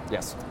skee ball,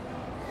 yes,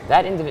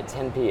 that ended at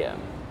 10 p.m.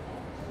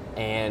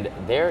 And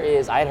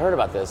I had heard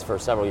about this for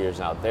several years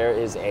now. There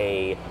is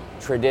a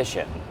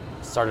tradition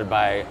started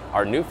by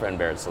our new friend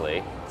Barrett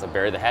Salee. So I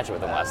buried the hatchet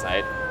with him last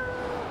night,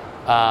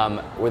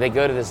 where they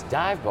go to this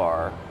dive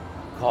bar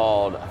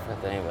called, I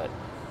forgot the name of it.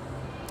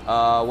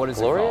 What is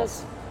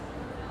Gloria's? it called?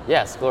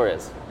 Yes,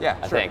 Gloria's. Yeah,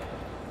 I sure. think.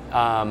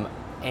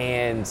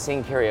 And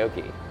sing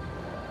karaoke.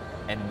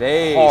 And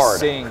they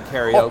sing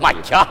karaoke. Oh my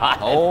god.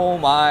 Oh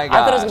my god.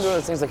 I thought it was gonna be one of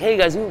those things like, hey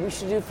guys, we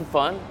should do it for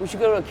fun. We should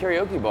go to a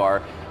karaoke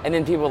bar, and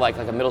then people like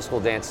a middle school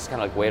dance, just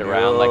kind of like wait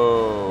around. Like,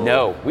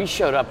 no, we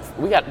showed up.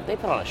 They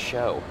put on a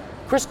show.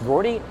 Chris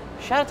Gordy.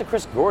 Shout out to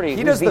Chris Gordy.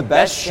 He does the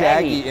best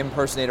Shaggy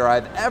impersonator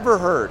I've ever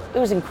heard. It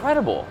was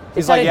incredible.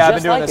 He's like, yeah, I've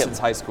been doing this since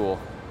high school.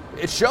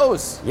 It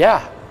shows.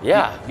 Yeah.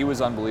 He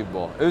was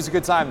unbelievable. It was a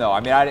good time though. I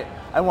mean, I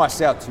didn't want to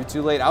stay out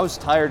too late. I was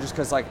tired just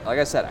because, like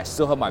I said, I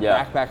still had my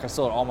backpack. I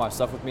still had all my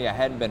stuff with me. I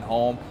hadn't been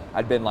home.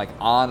 I'd been like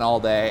on all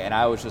day, and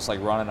I was just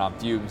like running on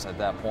fumes at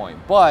that point.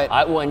 But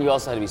and you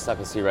also had to be stuck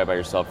in sea right by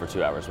yourself for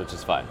 2 hours, which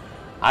is fine.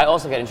 I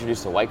also got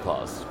introduced to White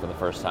Claws for the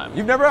first time.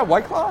 You've never had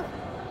White Claw?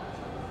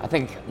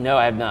 No,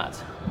 I have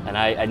not. And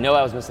I know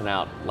I was missing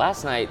out.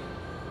 Last night,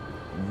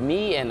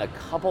 me and a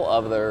couple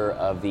other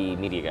of the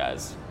media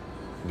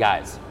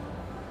guys,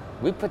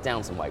 we put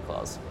down some White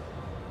Claws.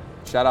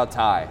 Shout out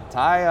Ty.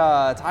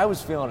 Ty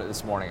was feeling it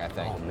this morning, I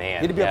think. Oh,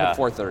 man. He had to be up at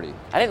 4:30.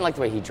 I didn't like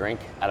the way he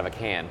drank out of a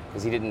can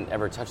because he didn't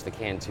ever touch the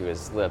can to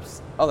his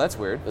lips. Oh, that's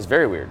weird. It was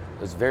very weird.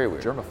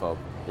 Germaphobe.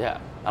 Yeah.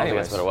 I don't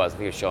think that's what it was. I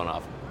think he was showing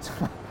off.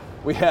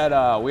 We had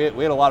a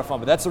lot of fun,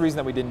 but that's the reason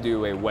that we didn't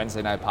do a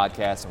Wednesday night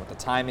podcast. And with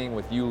the timing,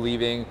 with you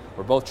leaving,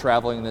 we're both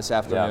traveling this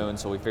afternoon,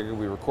 so we figured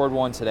we record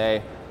one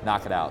today,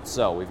 knock it out.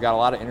 So we've got a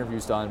lot of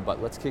interviews done,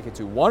 but let's kick it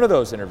to one of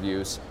those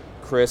interviews,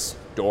 Chris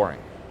Doering.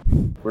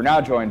 We're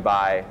now joined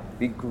by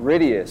the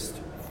grittiest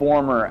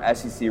former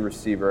SEC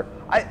receiver.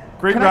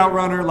 Great route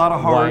runner, a lot of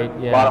heart.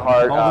 A lot of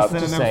heart. All the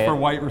synonyms for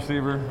white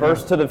receiver.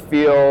 First to the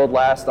field,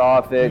 last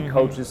off it,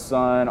 coach's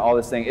son, all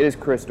this thing. It is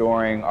Chris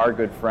Doering, our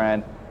good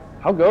friend.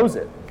 How goes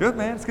it? Good,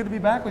 man. It's good to be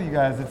back with you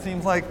guys. It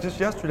seems like just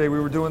yesterday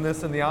we were doing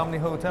this in the Omni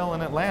Hotel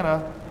in Atlanta,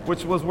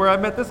 which was where I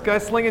met this guy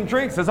slinging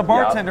drinks as a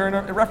bartender in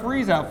a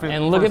referee's outfit.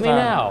 And look at me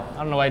now. I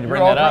don't know why I had to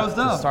bring that up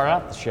to start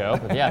out the show,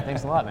 but yeah,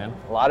 thanks a lot, man.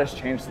 A lot has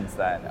changed since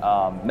then.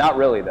 Not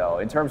really, though.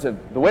 In terms of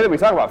the way that we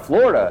talk about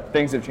Florida,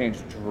 things have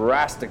changed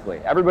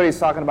drastically. Everybody's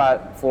talking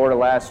about Florida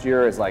last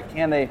year as like,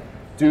 can they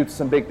do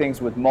some big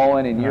things with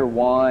Mullen in year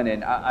one?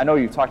 And I know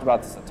you've talked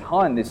about this a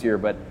ton this year,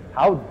 but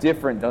how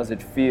different does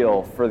it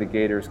feel for the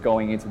Gators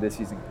going into this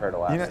season compared to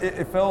last?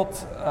 It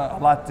felt a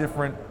lot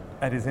different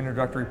at his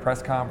introductory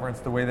press conference,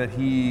 the way that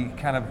he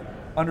kind of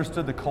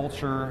understood the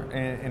culture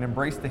and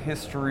embraced the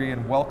history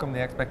and welcomed the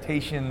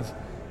expectations,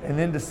 and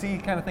then to see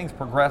kind of things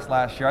progress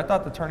last year. I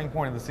thought the turning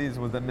point of the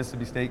season was that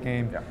Mississippi State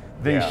game. Yeah.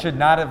 They should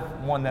not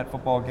have won that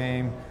football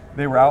game.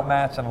 They were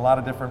outmatched in a lot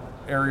of different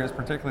areas,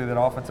 particularly that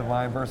offensive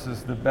line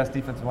versus the best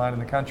defensive line in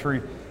the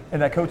country, and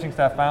that coaching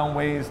staff found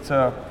ways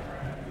to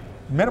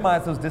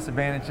minimize those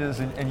disadvantages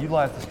and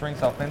utilize the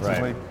strengths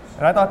offensively. Right.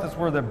 And I thought that's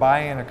where the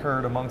buy-in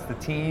occurred amongst the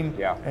team,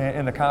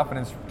 and the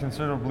confidence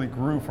considerably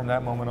grew from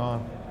that moment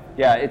on.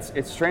 Yeah,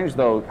 it's strange,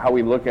 though, how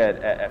we look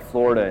at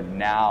Florida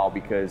now,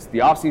 because the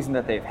offseason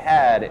that they've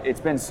had, it's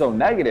been so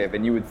negative,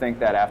 and you would think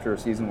that after a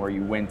season where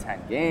you win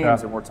 10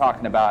 games, and we're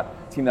talking about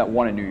a team that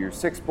won a New Year's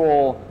Six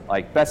Bowl,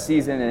 like best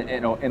season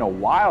in a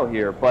while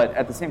here, but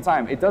at the same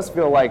time, it does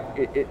feel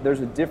like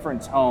there's a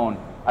different tone,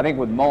 I think,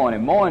 with Mullen.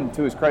 And Mullen,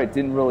 to his credit,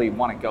 didn't really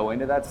want to go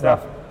into that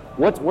stuff. Yeah.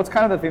 What's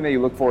kind of the thing that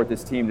you look for with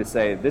this team to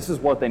say this is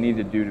what they need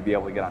to do to be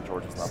able to get on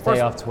Georgia's level? Stay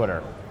off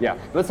Twitter. Yeah.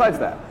 Besides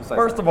that.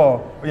 First of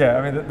all,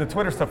 I mean, the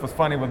Twitter stuff was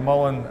funny with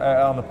Mullen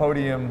on the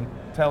podium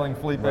telling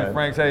Felipe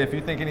Franks, hey, if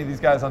you think any of these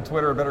guys on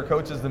Twitter are better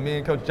coaches than me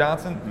and Coach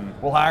Johnson,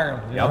 we'll hire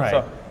them.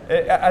 So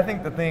I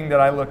think the thing that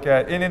I look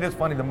at, and it is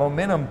funny, the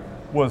momentum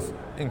was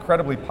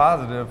incredibly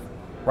positive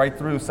right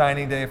through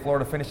signing day.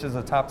 Florida finishes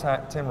a top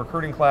 10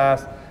 recruiting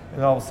class,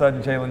 and all of a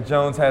sudden Jalen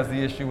Jones has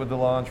the issue with the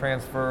law and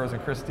transfers,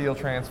 and Chris Steele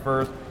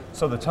transfers.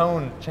 So the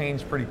tone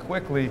changed pretty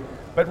quickly.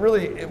 But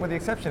really, with the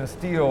exception of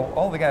Steele,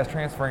 all the guys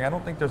transferring, I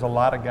don't think there's a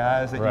lot of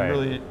guys that you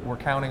really were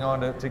counting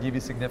on to give you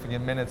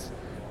significant minutes,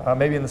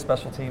 maybe in the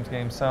special teams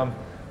game some.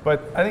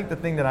 But I think the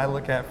thing that I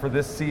look at for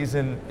this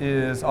season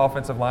is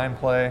offensive line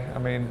play. I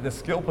mean, the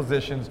skill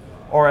positions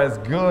are as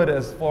good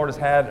as Florida's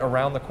had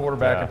around the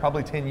quarterback in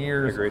probably 10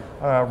 years. Agreed.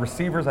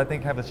 Receivers, I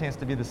think, have the chance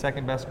to be the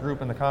second best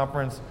group in the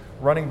conference.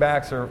 Running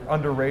backs are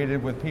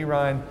underrated, with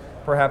Pirine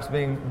perhaps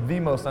being the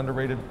most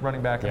underrated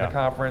running back in the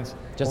conference.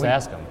 Just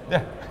ask him.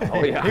 Yeah.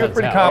 He was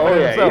pretty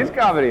confident himself. He's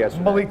confident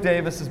yesterday. Malik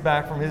Davis is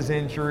back from his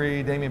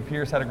injury. Damian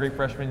Pierce had a great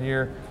freshman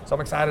year. So I'm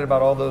excited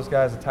about all those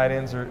guys. The tight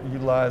ends are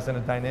utilized in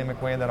a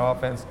dynamic way in that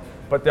offense.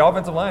 But the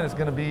offensive line is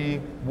going to be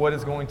what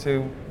is going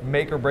to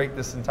make or break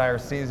this entire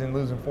season.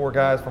 Losing 4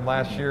 guys from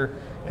last year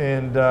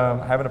and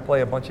having to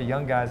play a bunch of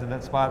young guys in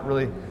that spot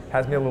really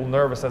has me a little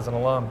nervous as an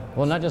alum.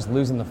 Well, not just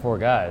losing the 4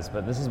 guys,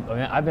 but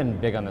I've been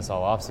big on this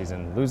all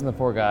offseason. Losing the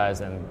 4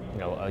 guys, and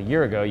a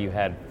year ago you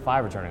had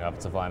 5 returning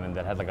offensive linemen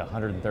that had like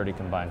 130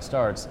 combined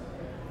starts.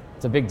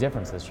 It's a big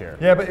difference this year.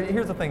 Yeah, but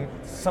here's the thing.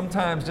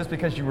 Sometimes just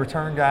because you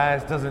return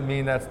guys doesn't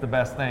mean that's the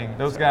best thing.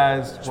 Those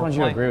guys just want you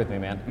to agree with me,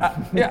 man.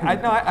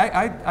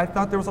 I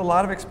thought there was a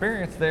lot of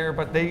experience there,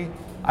 but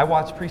I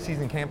watched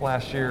preseason camp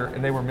last year,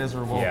 and they were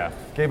miserable. Yeah.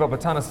 Gave up a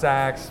ton of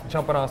sacks,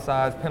 jumping off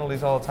sides,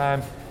 penalties all the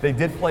time. They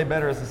did play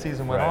better as the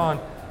season went on,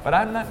 but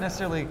I'm not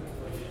necessarily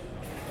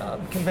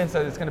convinced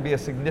that it's going to be a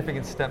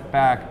significant step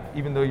back,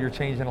 even though you're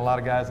changing a lot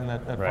of guys in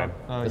that front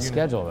unit.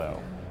 Schedule, though.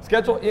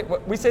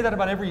 We say that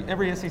about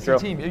every SEC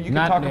team. You can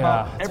talk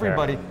about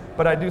everybody,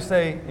 but I do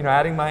say,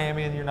 adding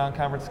Miami in your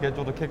non-conference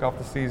schedule to kick off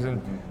the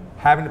season,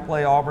 having to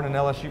play Auburn and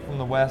LSU from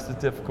the West is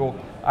difficult.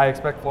 I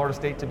expect Florida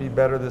State to be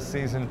better this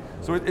season,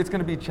 so it's going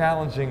to be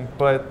challenging.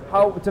 But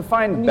how to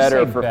find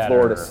better for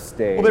Florida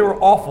State? Well, they were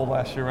awful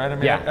last year, right?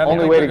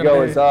 Only way to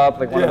go is up.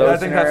 Like one of those I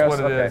think scenarios?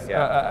 That's what it is.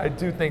 I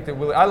do think that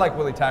I like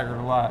Willie Taggart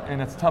a lot,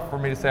 and it's tough for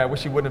me to say I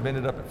wish he wouldn't have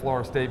ended up at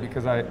Florida State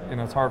because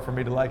it's hard for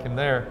me to like him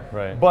there.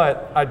 Right.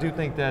 But I do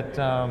think that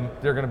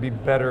they're going to be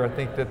better. I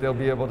think that they'll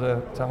be able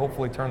to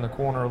hopefully turn the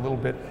corner a little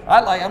bit.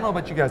 I don't know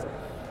about you guys.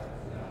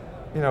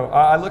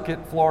 I look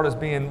at Florida as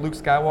being Luke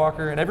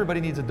Skywalker, and everybody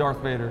needs a Darth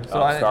Vader. So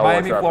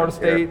Miami, Florida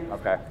State,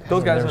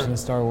 those guys are. In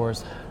Star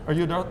Wars. Are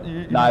you a Darth?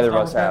 Neither of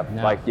us have.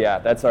 No.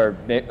 That's our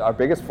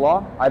biggest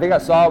flaw. I think I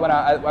saw it when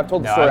I've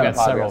told the story on the podcast. I've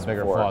got several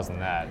bigger flaws than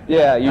that.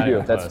 Yeah, you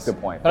do. That's a good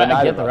point. But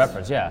I get the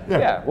reference. Yeah.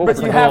 But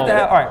you have to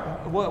have. All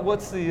right.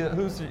 What's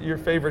who's your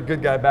favorite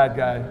good guy, bad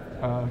guy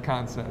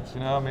concepts?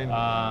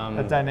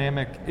 A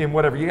dynamic in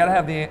whatever. You got to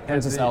have the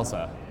Princess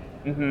Elsa.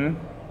 Mm-hmm.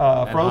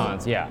 Frozen?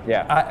 Hans, yeah.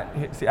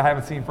 I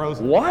haven't seen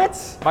Frozen.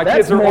 What? My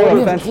kids are more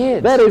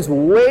offensive. That is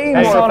way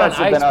more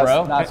offensive than us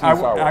bro. not seeing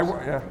Star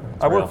Wars.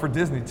 I work for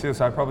Disney too,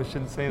 so I probably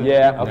shouldn't say that.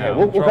 Yeah, okay.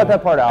 We'll cut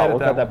that part out. We'll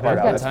cut that part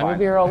out. That's fine. We'll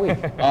be here all week.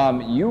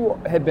 You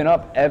had been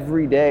up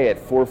every day at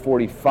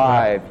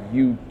 4:45.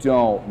 You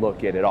don't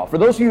look it at all. For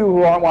those of you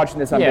who aren't watching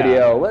this on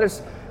video,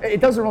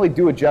 it doesn't really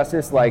do it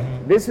justice. Like,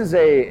 this is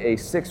a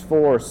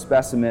 6'4"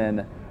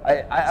 specimen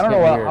I don't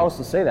know how else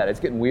to say that. It's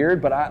getting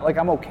weird, but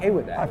I'm okay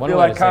with that. I feel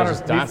like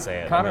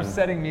Connor's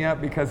setting me up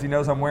because he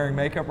knows I'm wearing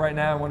makeup right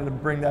now. I wanted to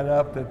bring that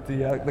up, that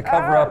the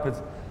cover-up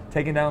is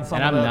taking down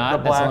some of the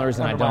black. That's the only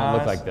reason I don't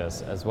look like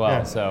this as well.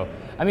 Yeah. So,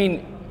 I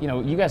mean,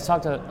 you guys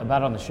talked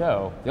about it on the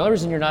show. The only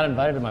reason you're not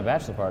invited to my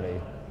bachelor party,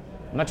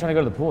 I'm not trying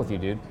to go to the pool with you,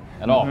 dude.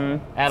 At all.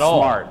 At all.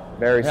 Smart.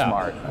 Very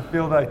smart. I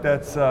feel like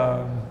that's,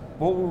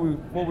 what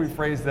would we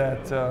phrase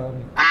that?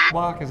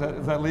 Block? Is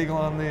that legal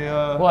on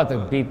the? We'll have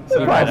to beep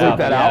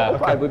that out.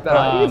 Probably bleep that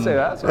out. You can say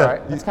that. That's all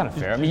right. That's kind of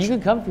fair. I mean, you can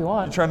come if you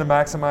want. You're trying to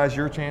maximize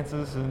your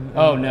chances.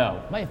 Oh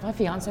no! If my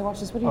fiance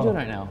watches, what are you doing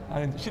right now?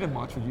 She didn't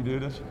watch what you do,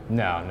 does she?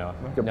 No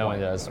one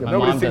does. My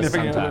Nobody mom does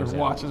sometimes.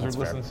 Watches or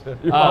listens.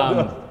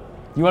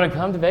 You want to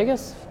come to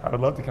Vegas? I would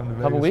love to come to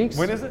Vegas. Couple weeks.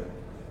 When is it?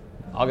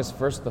 August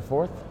 1st to the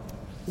 4th.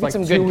 It's like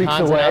some 2 good weeks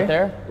content away. out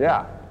there.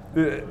 Yeah.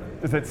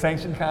 Is it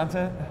sanctioned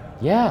content?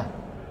 Yeah.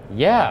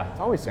 It's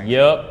always sanctioned.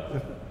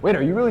 Yep. Wait,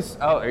 are you really?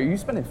 Oh, are you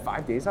spending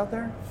 5 days out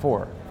there?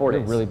 4 days.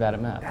 You're really bad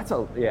at math.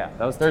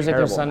 That was Thursday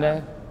terrible through Sunday.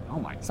 Math. Oh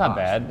my god. It's not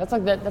bad.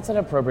 That's an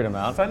appropriate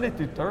amount. Sunday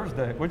through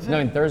Thursday. What'd you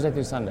say? No, Thursday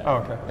through Sunday. Oh,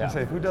 okay. Yeah.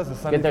 Say, who does the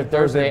Sunday Get there through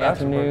Thursday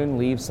bachelor afternoon,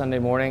 leave Sunday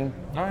morning.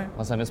 All right.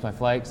 Unless I miss my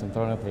flight because I'm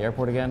throwing up at the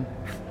airport again.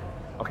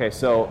 Okay,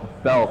 so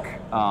Belk,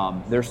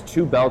 there's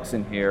 2 Belks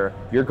in here.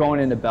 You're going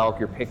into Belk,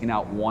 you're picking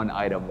out one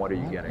item. What are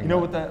you getting? You know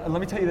what?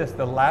 Let me tell you this.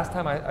 The last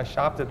time I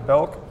shopped at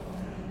Belk,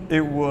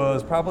 it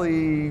was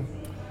probably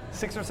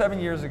 6 or 7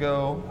 years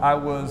ago. I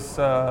was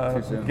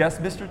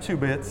guest Mr. Two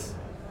Bits,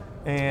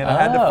 and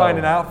I had to find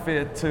an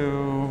outfit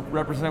to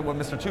represent what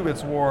Mr. Two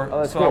Bits wore.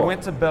 So cool. I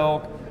went to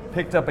Belk,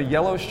 picked up a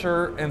yellow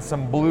shirt and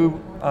some blue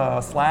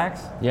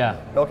slacks. Yeah.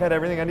 Belk had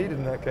everything I needed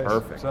in that case.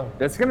 Perfect. So.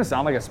 That's going to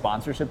sound like a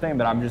sponsorship thing,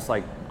 but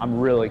I'm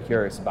really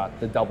curious about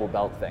the double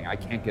Belk thing. I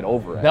can't get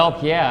over it.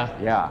 Belk, yeah.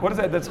 Yeah. What is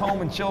that? That's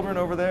Home and Children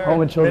over there?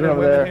 Home and Children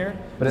over there. Here?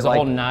 But there's a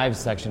whole knives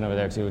section over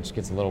there too, which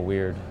gets a little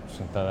weird. Just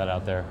gonna throw that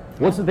out there.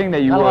 What's the thing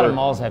that you Not a lot of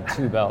malls have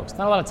 2 Belks.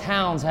 Not a lot of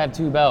towns have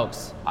 2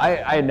 Belks. I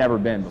had never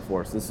been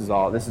before, so this is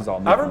all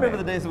new. I remember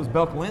the days it was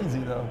Belk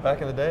Lindsay though,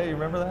 back in the day. You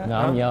remember that? No,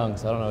 I'm young,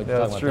 so I don't know what you're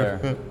talking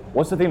about there.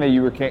 What's the thing that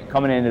you were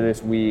coming into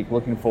this week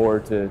looking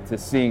forward to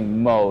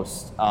seeing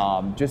most?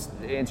 Just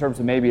in terms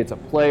of maybe it's a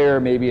player,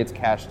 maybe it's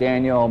Kash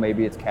Daniel,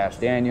 maybe it's Kash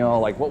Daniel.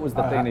 Like, what was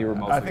the thing that you were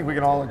most? I think we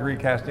can all agree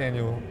Kash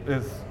Daniel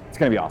is. It's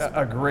going to be awesome.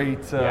 A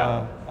great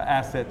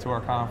asset to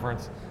our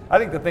conference. I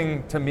think the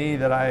thing to me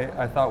that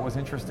I thought was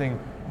interesting,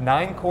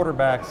 9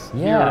 quarterbacks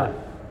here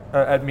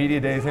at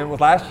Media Days. And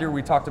last year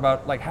we talked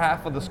about like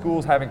half of the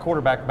schools having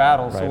quarterback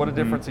battles. Right. So what a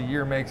difference a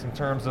year makes in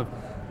terms of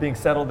being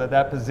settled at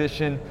that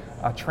position.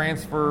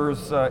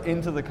 Transfers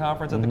into the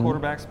conference at the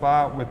quarterback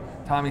spot with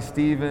Tommy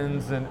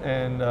Stevens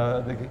and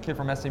the kid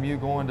from SMU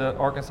going to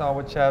Arkansas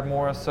with Chad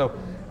Morris. So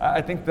I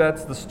think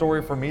that's the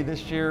story for me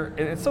this year.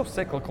 And it's so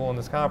cyclical in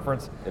this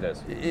conference. It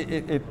is.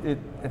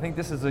 I think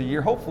this is a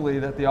year, hopefully,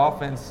 that the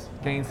offense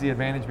gains the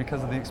advantage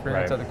because of the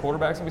experience at the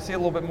quarterbacks, and we see a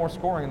little bit more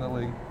scoring in the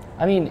league.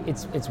 I mean,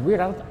 it's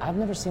weird. I've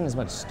never seen as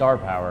much star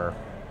power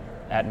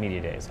at Media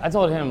Days. I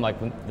told him, like,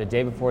 the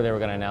day before they were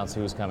going to announce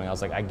who was coming, I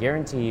was like, I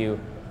guarantee you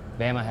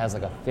Bama has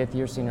like a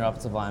 5th-year senior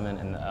offensive lineman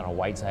and a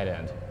white tight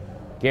end.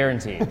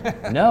 Guaranteed.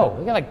 No,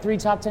 we got like 3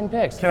 top 10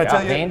 picks. Can I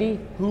tell Vandy?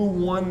 You who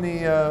won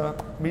the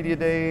Media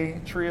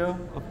Day trio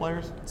of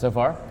players? So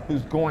far?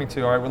 Who's going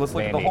to? All right, well, let's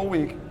look at the whole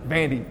week.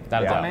 Vandy.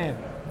 Man.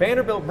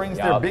 Vanderbilt brings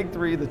their big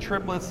 3, the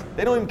triplets.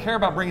 They don't even care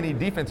about bringing any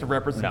defensive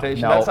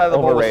representation. No, that side of the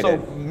ball was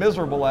overrated. So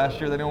miserable last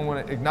year. They don't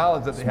want to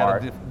acknowledge that they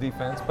had a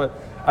defense. But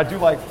I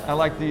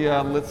like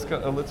the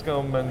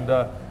Lipscomb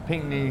and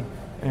Pinckney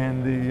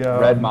and the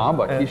Red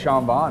Mamba,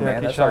 Keyshawn Vaughn,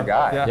 man, that's our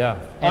guy. Yeah.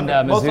 And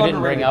Mizzou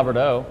didn't bring Albert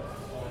O.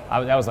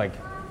 That was like,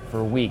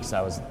 for weeks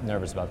I was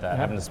nervous about that,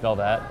 having to spell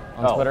that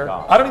on Twitter.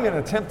 God. I don't even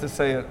attempt to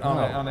say it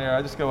on air.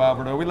 I just go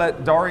Alberto. We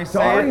let Dari say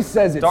it. Dari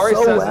says it Dari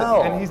so says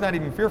well. it, and he's not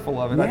even fearful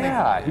of it.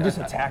 Yeah, I think, he just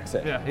attacks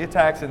it. Yeah, he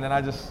attacks it, and then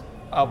I just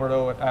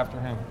Alberto it after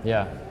him.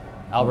 Yeah,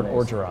 Albert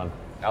Orgeron.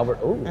 Albert,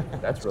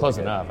 that's really close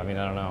good. enough. I mean,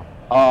 I don't know.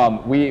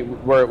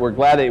 We're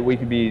glad that we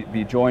could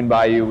be joined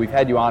by you. We've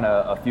had you on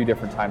a few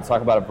different times,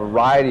 talk about a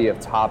variety of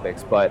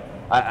topics, but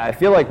I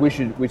feel like we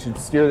should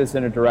steer this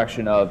in a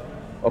direction of,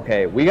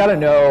 okay, we got to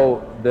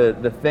know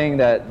the thing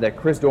that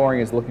Chris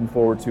Doering is looking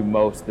forward to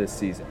most this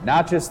season.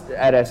 Not just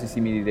at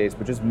SEC Media Days,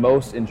 but just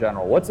most in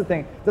general. What's the thing?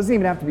 It doesn't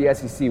even have to be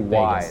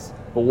SEC-wide.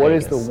 But what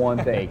is the one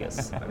thing?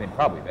 Vegas. I mean,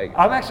 probably Vegas.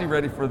 I'm actually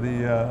ready for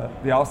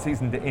the off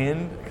season to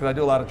end because I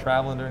do a lot of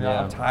traveling during.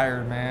 I'm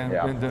tired, man.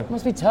 Yeah. It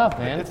must be tough,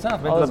 man. It's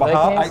tough. All Been to the those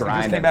Bahamas. I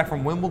Grinding. just came back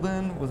from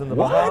Wimbledon. Was in the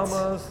Bahamas.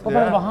 What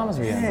part of the Bahamas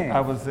were you in?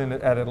 I was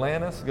at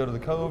Atlantis. Go to the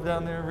Cove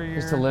down there every year.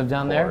 Used to live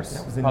down there.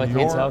 Was in Probably New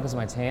can't York. tell because of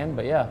my tan,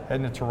 but yeah.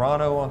 Heading to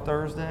Toronto on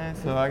Thursday.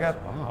 So I got.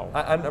 Wow.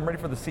 I'm ready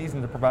for the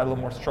season to provide a little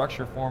more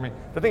structure for me.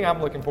 The thing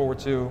I'm looking forward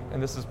to,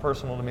 and this is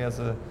personal to me as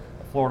a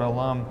Florida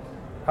alum.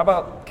 How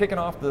about kicking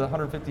off the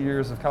 150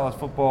 years of college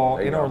football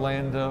in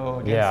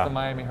Orlando against the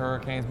Miami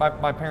Hurricanes?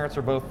 My parents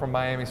are both from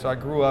Miami, so I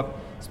grew up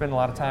spend a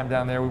lot of time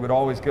down there. We would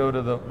always go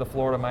to the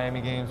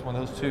Florida-Miami games when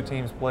those two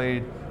teams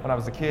played when I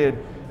was a kid.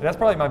 And that's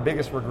probably my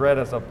biggest regret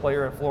as a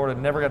player at Florida.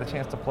 Never got a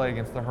chance to play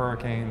against the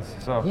Hurricanes.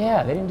 So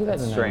yeah, they didn't do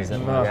that in the 90s.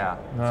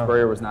 No.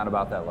 Spurrier was not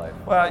about that life.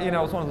 Well, you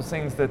know, it's one of those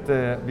things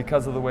that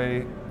because of the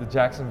way the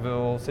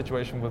Jacksonville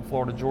situation with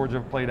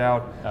Florida-Georgia played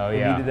out, we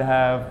needed to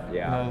have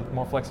you know,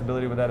 more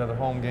flexibility with that other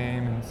home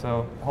game, and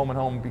so home and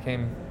home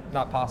became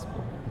not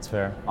possible. That's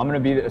fair. I'm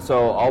going to be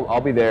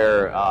I'll be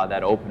there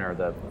that opener,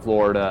 the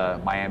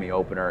Florida-Miami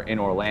opener in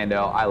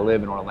Orlando. I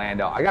live in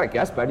Orlando. I got a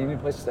guest bed. Do you need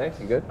a place to stay?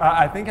 You good?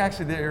 I think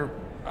actually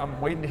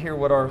I'm waiting to hear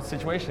what our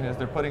situation is.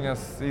 They're putting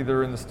us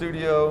either in the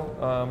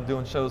studio,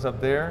 doing shows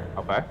up there,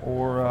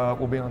 or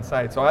we'll be on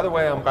site. So either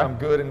way, I'm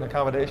good in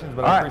accommodations,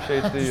 but I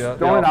appreciate the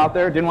throwing it out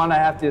there. Didn't want to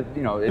have to,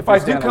 you know, if I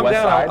do come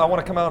down, I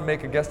want to come out and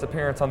make a guest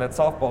appearance on that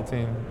softball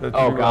team that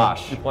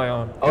you play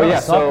on. Oh yeah,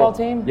 softball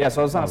team? Yeah,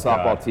 so I was on a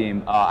softball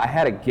team. I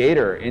had a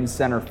gator in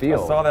center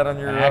field. I saw that on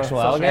your actual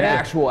alligator. An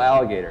actual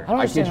alligator. I don't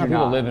understand how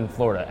people live in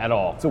Florida at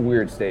all. It's a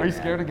weird state. Are you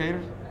scared of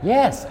gators?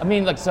 Yes, I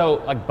mean,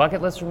 like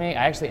bucket list for me.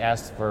 I actually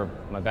asked for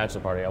my bachelor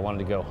party. I wanted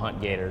to go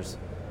hunt gators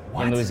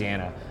in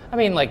Louisiana. I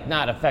mean, like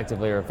not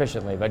effectively or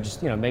efficiently, but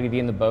just maybe be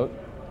in the boat,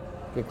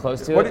 get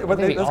close to it. What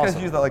those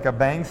guys use like a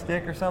bang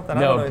stick or something?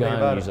 No, I don't know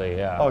gun usually.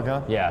 Yeah. Oh,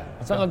 gun. Yeah.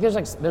 So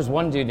there's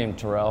one dude named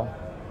Terrell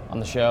on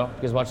the show.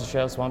 You guys watch the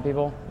show, Swamp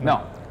People? No.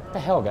 What the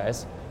hell,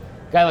 guys?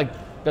 Guy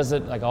does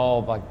it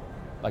all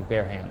like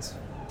bare hands,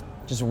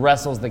 just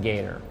wrestles the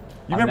gator.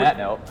 On that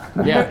note.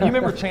 Yeah. You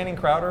remember Channing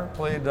Crowder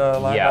played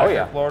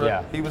linebacker in Florida?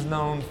 Yeah. He was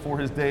known for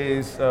his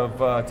days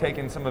of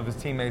taking some of his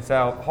teammates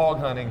out hog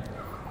hunting.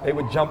 They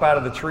would jump out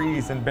of the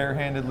trees and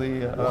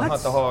barehandedly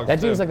hunt the hogs.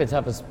 That dude's like the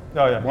toughest,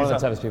 one of the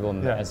toughest people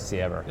in the SEC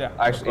ever. Yeah,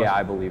 actually,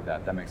 I believe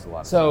that. That makes a lot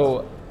of sense.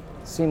 So,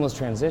 seamless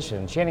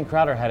transition. Channing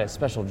Crowder had a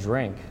special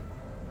drink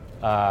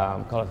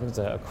called, I think it's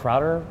a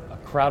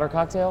Crowder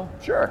cocktail.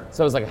 Sure.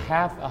 So it was like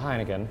half a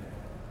Heineken,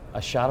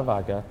 a shot of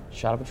vodka, a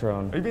shot of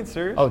Patron. Are you being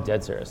serious? Oh,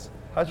 dead serious.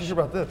 How'd you hear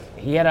about this?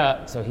 He had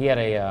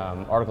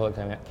a article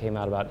that came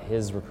out about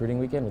his recruiting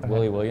weekend with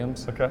Willie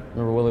Williams. Okay.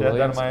 Remember Willie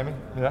Williams? Down in Miami.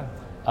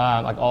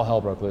 Yeah. Like all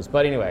hell broke loose.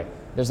 But anyway,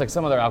 there's like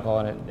some other alcohol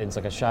in it. It's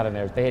like a shot in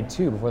there. They had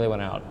 2 before they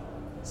went out.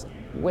 It's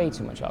way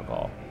too much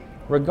alcohol.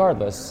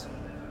 Regardless,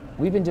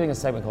 we've been doing a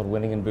segment called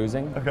Winning and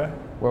Boozing. Okay.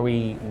 Where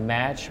we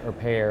match or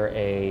pair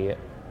a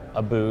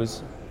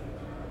booze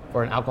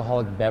or an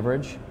alcoholic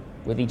beverage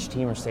with each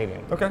team or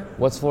stadium. Okay.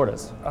 What's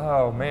Florida's?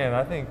 Oh man,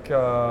 I think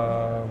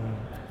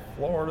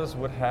Florida's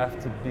would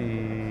have to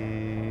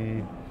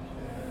be.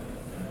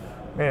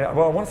 Man,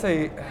 well,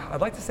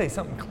 I'd like to say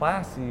something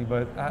classy,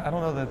 but I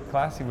don't know that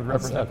classy would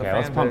represent the fan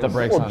let's pump the base.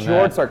 brakes on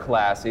that. Jorts are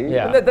classy.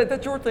 Yeah.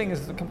 That Georgia thing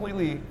is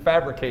completely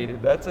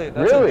fabricated. That's a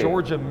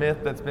Georgia myth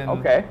that's been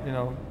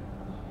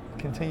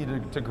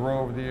continued to grow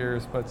over the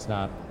years. But it's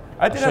not.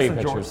 I did I'll show have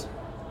you some pictures.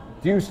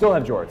 Do you still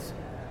have jorts?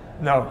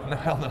 No,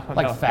 hell no.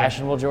 Like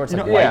fashionable jorts,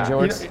 like white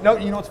jorts?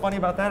 You know what's funny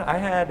about that? I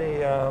had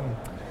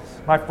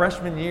my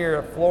freshman year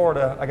at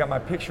Florida, I got my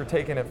picture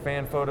taken at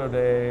Fan Photo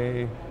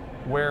Day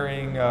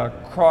wearing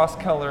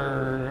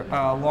cross-color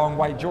long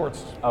white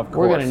jorts. Of course.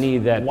 We're going to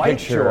need that white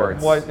picture.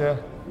 Shorts. White, yeah.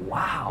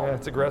 Wow. Yeah,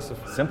 it's aggressive.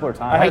 Simpler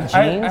times.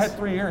 White jeans? I had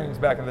 3 earrings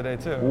back in the day,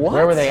 too. What?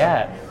 Where were they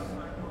at?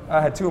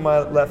 I had 2 on my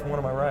left and 1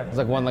 on my right. It was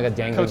like one like a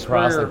dangling Coach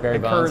cross Spurrier like Barry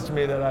Bonds. encouraged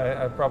me that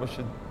I probably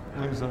should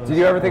lose those. Did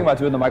you ever think about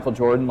doing the Michael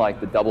Jordan,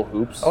 like the double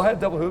hoops? Oh, I had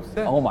double hoops,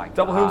 yeah. Oh my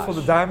Double hoops gosh.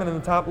 with a diamond in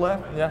the top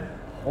left, yeah.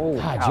 Oh,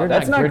 God, wow. you're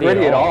That's not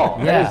gritty at all.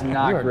 Yeah, That is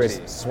not you are gritty.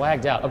 just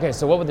swagged out. Okay,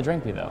 so what would the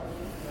drink be though?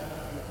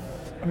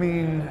 I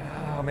mean,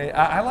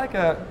 I like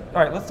all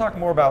right, let's talk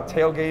more about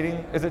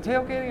tailgating. Is it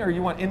tailgating or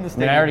you want in the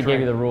stadium? I already drink? gave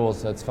you the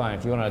rules, so it's fine.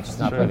 If you want to just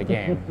not play the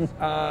game. It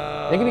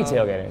could be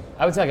tailgating.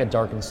 I would say like a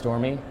dark and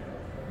stormy.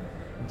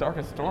 Dark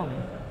and stormy.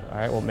 All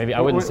right, well maybe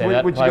I wouldn't say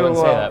that. Would you Probably wouldn't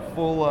say go that.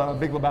 full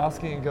Big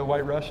Lebowski and go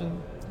White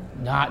Russian?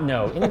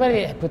 No.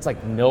 Anybody that puts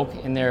like milk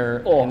in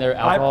their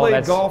alcohol. I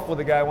played golf with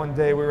a guy one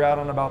day. We were out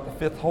on about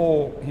the 5th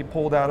hole. He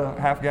pulled out a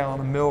half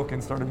gallon of milk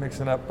and started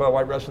mixing up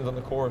White Russians on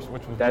the course,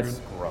 which was That's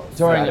weird. gross.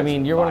 Doering, I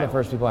mean, you're one of the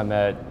first people I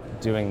met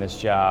doing this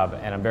job,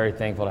 and I'm very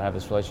thankful to have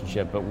this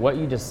relationship. But what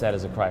you just said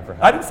is a cry for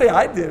help. I didn't say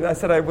I did. I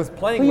said I was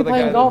playing Who with you a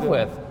guy. playing golf that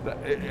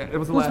with? It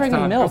was the Who's last drinking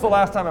time. milk? It was the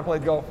last time I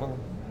played golf with him.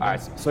 All right,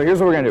 so here's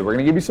what we're going to do. We're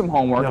going to give you some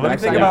homework. Yeah, let me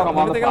Next think time you about- come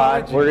let on me the think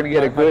about pod, my we're going to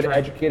get a my good, drink.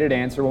 educated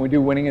answer. When we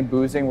do winning and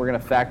boozing, we're going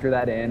to factor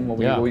that in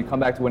when we come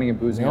back to winning and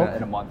boozing Nope.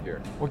 in a month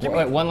here.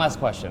 Wait, one last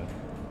question.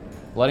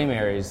 Bloody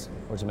Marys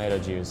or tomato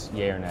juice,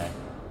 yay or nay?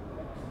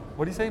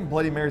 What are you saying?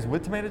 Bloody Marys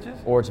with tomato juice?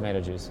 Or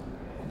tomato juice?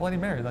 Bloody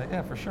Mary,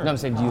 yeah, for sure. No, I'm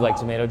saying, do you like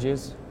tomato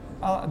juice?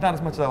 Not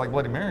as much as I like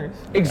Bloody Marys.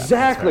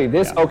 Exactly.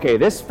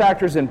 This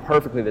factors in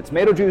perfectly. The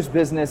tomato juice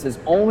business is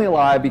only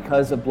alive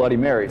because of Bloody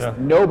Marys. Yeah.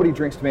 Nobody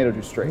drinks tomato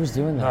juce straight. Who's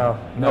doing that?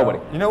 No. Nobody.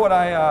 You know what?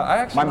 I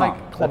actually My like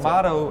mom. That's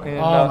Clamato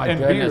my and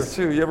beer goodness.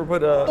 too. You ever put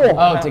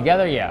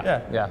Together?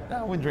 Yeah. Yeah.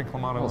 I wouldn't drink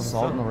Clamato. A little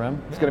salt in the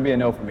rim. It's going to be a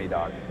no for me,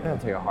 dog. I'll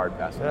take a hard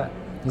pass on Yeah. that.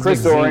 He's Chris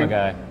a big Zima Doering.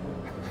 guy.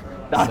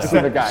 Not a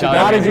Zima guy.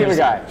 Not a Zima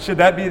guy. Should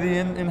that be the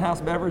in-house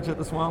beverage at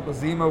the Swamp? A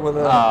Zima with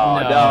a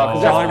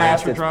Jolly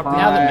Rancher dropped in.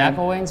 Now that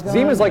McElwain's going?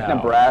 Zima's like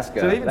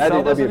Nebraska. Do they even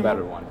sell That'd be a those better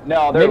anymore? one.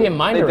 No, Maybe a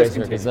minor racer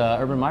because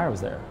Urban Meyer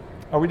was there.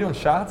 Are we doing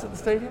shots at the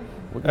stadium?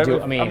 Do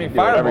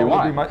whatever you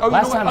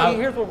want.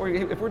 Here's what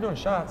if we're doing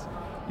shots,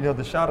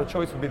 the shot of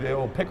choice would be the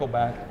old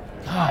pickleback.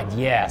 God,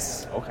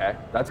 yes. Okay,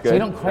 that's good. So you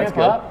don't cramp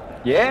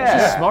up? Yeah.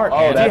 This is smart,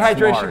 man. That's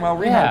Dehydration while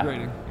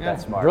rehydrating. Yeah.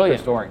 That's smart. Brilliant.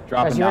 Chris Doering,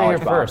 dropping Guys, you're knowledge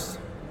here bombs. first.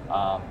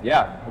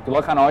 Good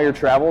luck on all your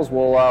travels.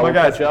 We'll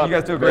guys, catch up. you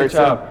guys do a very great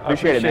job. soon. I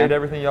Appreciate it, man.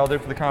 everything y'all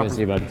did for the conference.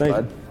 Good to see you,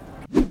 bud.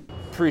 Thank you.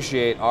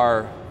 Appreciate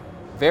our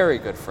very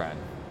good friend,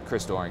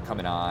 Chris Doering,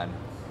 coming on.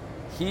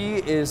 He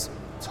is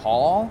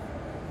tall.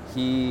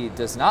 He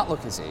does not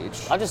look his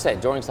age. I'll just say,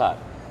 Doering's hot.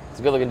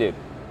 He's a good-looking dude.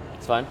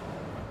 It's fine.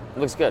 It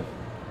looks good.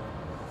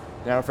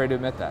 You're not afraid to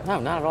admit that? No,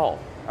 not at all.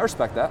 I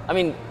respect that. I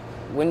mean,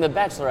 when the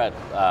Bachelorette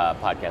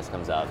podcast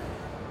comes out,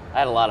 I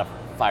had a lot of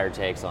fire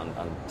takes on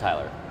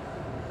Tyler.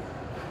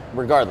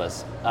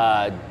 Regardless,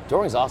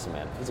 Doering's awesome,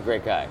 man. He's a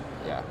great guy.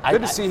 Yeah,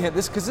 good to see him.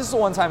 Because this is the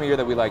one time of year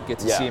that we get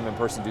to see him in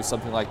person, do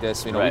something like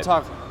this. Right.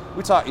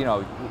 we talk,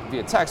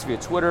 via text, via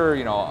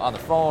Twitter, on the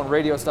phone,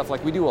 radio stuff.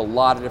 We do a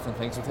lot of different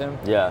things with him.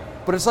 Yeah.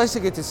 But it's nice to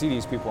get to see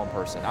these people in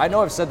person. I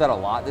know I've said that a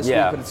lot this week,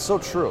 but it's so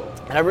true.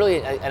 And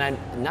I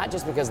not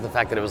just because of the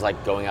fact that it was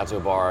going out to a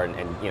bar and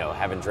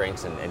having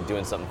drinks and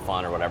doing something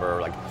fun or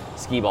whatever, like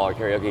skee ball or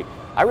karaoke.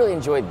 I really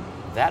enjoyed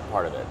that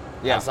part of it.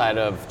 Yeah. Outside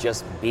of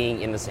just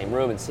being in the same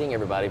room and seeing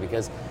everybody,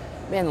 because,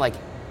 man,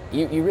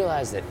 you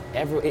realize that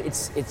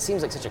it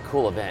seems like such a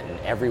cool event and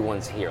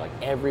everyone's here.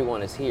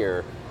 Everyone is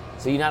here.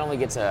 So you not only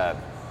get to,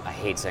 I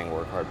hate saying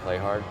work hard, play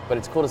hard, but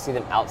it's cool to see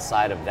them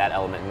outside of that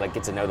element and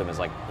get to know them as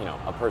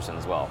a person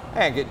as well.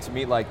 And get to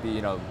meet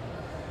the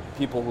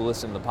people who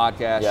listen to the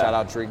podcast. Yeah. Shout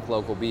out Drink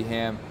Local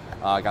Beham.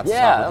 Got to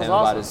talk with him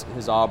about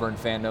his Auburn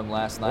fandom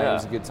last night. Yeah. It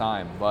was a good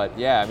time. But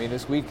yeah, I mean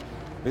this week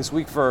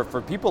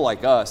for people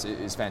like us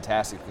is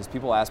fantastic because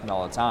people ask me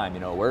all the time,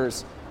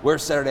 where's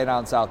Saturday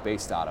Down South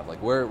based out of?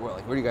 Where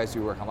do you guys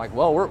do work? I'm like,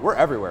 well, we're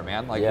everywhere,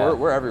 man.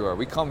 We're everywhere.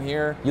 We come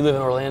here. You live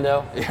in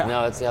Orlando? Yeah.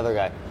 No, that's the other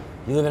guy.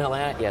 You live in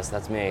Atlanta? Yes,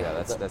 that's me.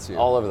 Yeah, that's you.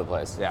 All over the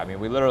place. Yeah, I mean,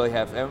 we literally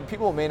have, and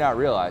people may not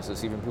realize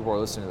this, even people who are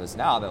listening to this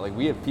now, that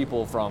we have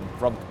people from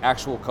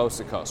actual coast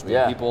to coast. We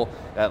have people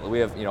that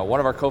one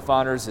of our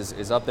co-founders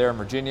is up there in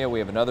Virginia. We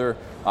have another,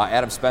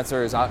 Adam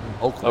Spencer is out in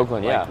Oakland.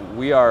 Oakland, yeah.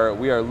 We are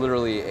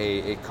literally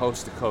a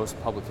coast to coast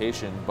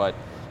publication, but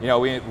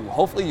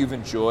hopefully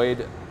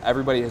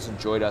everybody has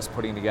enjoyed us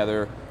putting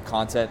together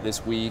content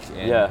this week.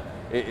 And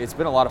it's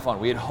been a lot of fun.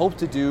 We had hoped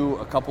to do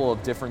a couple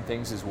of different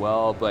things as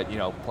well, but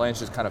plans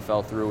just kind of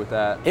fell through with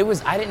that.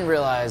 I didn't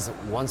realize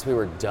once we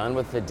were done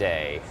with the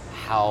day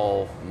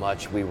how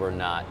much we were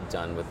not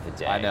done with the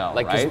day. I know,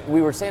 right?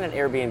 We were staying at an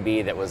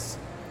Airbnb that was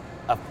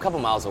a couple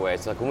miles away.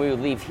 So when we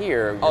would leave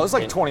here, it was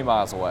 20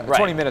 miles away, right.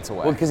 20 minutes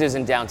away. Well, because it was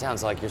in downtown,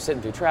 so you're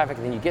sitting through traffic,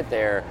 and then you get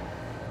there,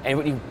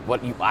 and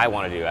I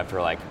want to do after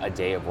a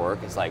day of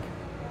work is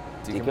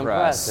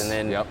decompress, and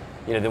then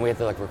then we have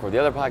to record the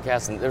other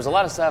podcast, and there's a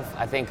lot of stuff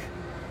I think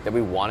that we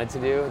wanted to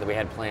do, that we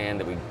had planned,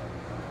 that we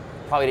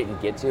probably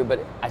didn't get to, but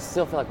I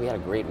still feel like we had a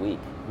great week.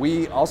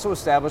 We also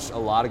established a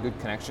lot of good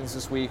connections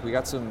this week. We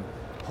got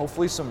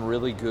hopefully some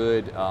really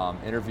good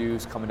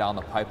interviews coming down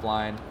the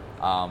pipeline.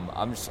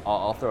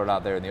 I'll throw it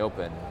out there in the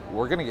open.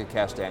 We're going to get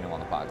Kash Daniel on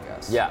the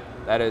podcast. Yeah.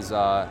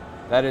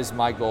 That is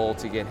my goal,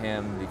 to get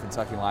him, the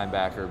Kentucky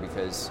linebacker,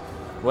 because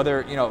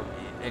whether,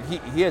 and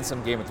he had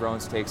some Game of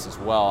Thrones takes as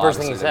well. First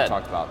thing he said.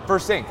 Talked about.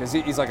 First thing, because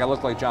he's I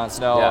look like Jon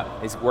Snow.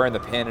 Yeah. He's wearing the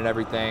pin and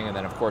everything, and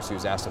then of course he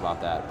was asked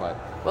about that. But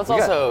let's we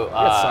also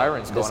got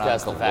sirens going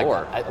discuss on the fact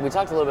that we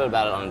talked a little bit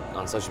about it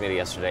on social media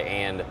yesterday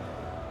and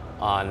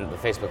on the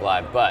Facebook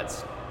Live, but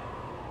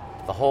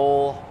the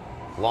whole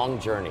long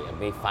journey of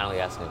me finally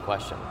asking a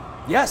question.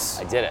 Yes,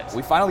 I did it.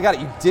 We finally got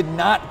it. You did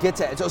not get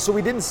to. So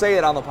we didn't say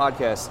it on the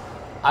podcast.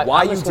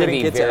 Why you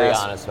didn't get to ask? I'm very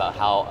honest about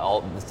how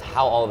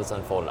all of this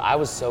unfolded. I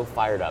was so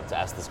fired up to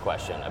ask this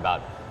question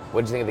about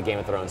what did you think of the Game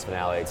of Thrones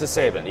finale? It's a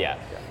Saban. Yeah.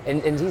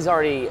 And he's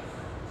already,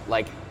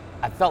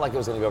 I felt like it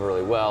was going to go over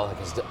really well.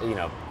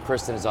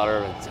 Kristen, his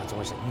daughter,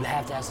 told me, you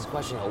have to ask this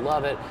question, you'll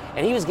love it.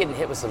 And he was getting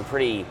hit with some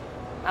pretty,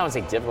 I don't want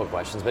to say difficult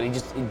questions, but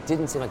it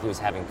didn't seem like he was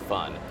having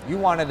fun. You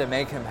wanted to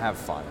make him have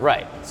fun.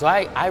 Right. So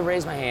I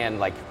raised my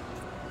hand,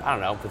 I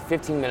don't know, with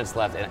 15 minutes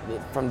left, and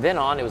from then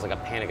on, it was like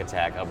a panic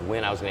attack of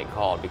when I was going to get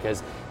called,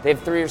 because they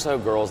have 3 or so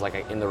girls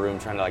in the room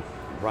trying to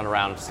run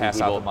around, pass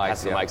out the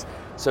mics.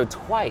 So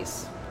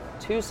twice,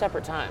 2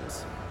 separate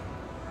times,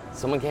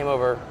 someone came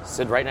over,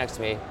 stood right next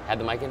to me,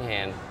 had the mic in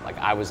hand,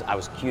 I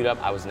was queued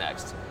up, I was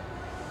next.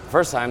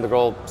 First time, the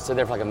girl stood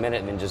there for a minute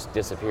and then just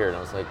disappeared, and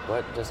I was like,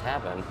 what just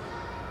happened?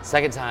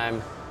 Second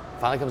time,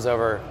 finally comes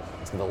over,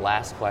 it's the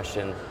last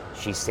question.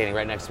 She's standing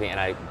right next to me, and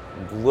I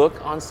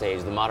look on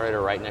stage, the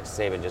moderator right next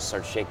to Saban just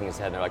starts shaking his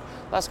head, and they're like,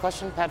 last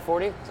question, Pat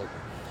 40? It's like,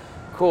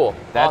 cool,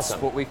 That's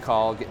awesome. what we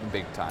call getting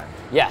big time.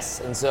 Yes,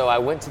 and so I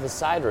went to the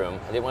side room,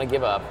 I didn't want to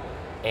give up,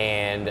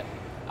 and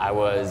I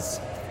was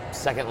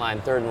second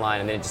line, third in line,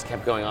 and then it just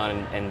kept going on,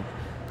 and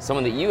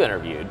someone that you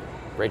interviewed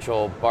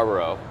Rachel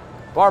Barbaro.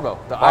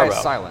 The I is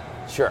silent.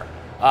 Sure.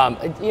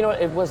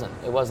 It wasn't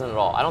at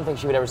all. I don't think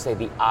she would ever say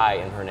the I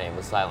in her name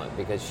was silent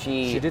because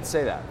she did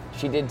say that.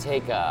 She did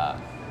take,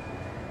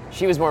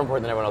 she was more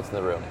important than everyone else in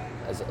the room,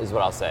 is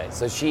what I'll say.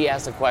 So she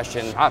asked a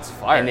question. Shots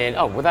fired. And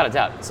then, without a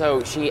doubt.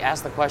 So she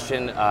asked the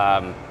question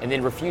and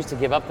then refused to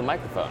give up the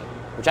microphone,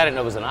 which I didn't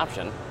know was an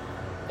option.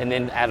 And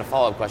then add a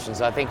follow-up question.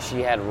 So I think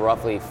she had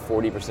roughly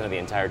 40% of the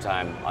entire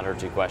time on her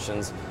 2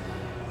 questions.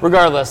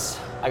 Regardless,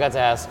 I got to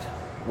ask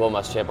Will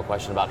Muschamp a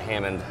question about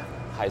Hammond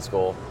High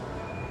School.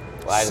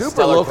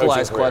 Super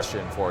localized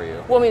question for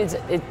you. Well, I mean,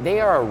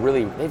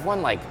 they've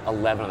won like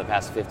 11 of the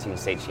past 15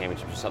 state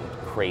championships or something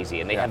crazy,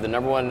 and they have the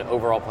 #1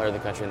 overall player in the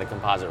country in the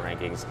composite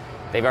rankings.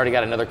 They've already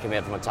got another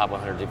commit from a top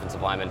 100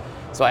 defensive lineman.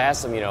 So I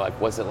asked them,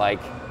 what's it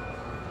like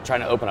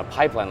trying to open a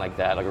pipeline like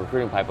that, like a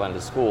recruiting pipeline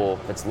to school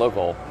that's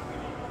local?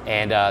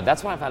 And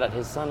that's when I found out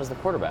his son is the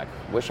quarterback.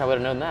 Wish I would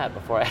have known that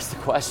before I asked the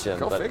question.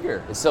 Go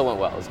figure. It still went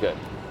well. It was good.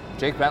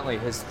 Jake Bentley,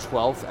 his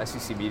 12th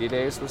SEC Media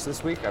Days was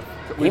this week.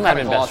 He might have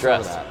been best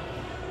dressed.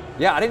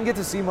 Yeah, I didn't get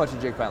to see much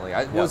of Jake Bentley.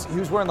 He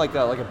was wearing like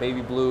a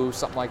baby blue,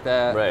 something like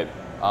that. Right.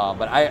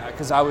 But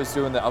because I was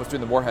doing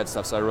the Moorhead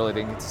stuff, so I really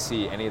didn't get to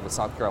see any of the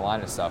South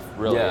Carolina stuff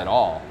really at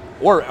all,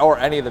 or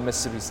any of the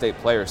Mississippi State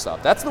player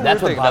stuff. That's the weird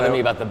thing. That's what bothered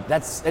me about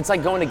it's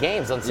like going to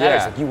games on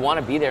Saturdays. Yeah. Like you want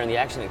to be there in the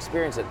action,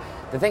 experience it.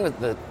 The thing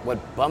with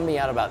what bummed me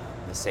out about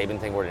the Saban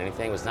thing more than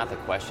anything was not the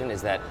question,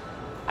 is that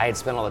I had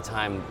spent all the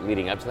time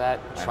leading up to that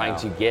trying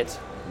to get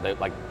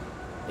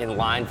in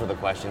line for the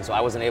question, so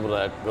I wasn't able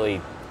to really.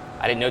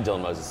 I didn't know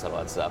Dylan Moses said all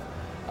that stuff.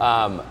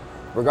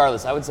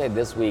 Regardless, I would say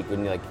this week,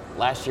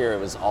 last year it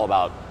was all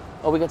about,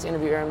 we got to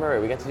interview Aaron Murray,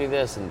 we got to do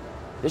this, and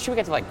this year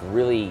we got to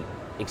really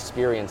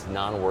experience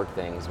non-work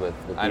things with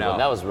people. I know. And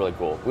that was really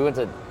cool.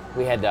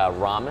 We had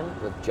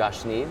ramen with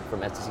Josh Sneed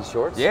from STC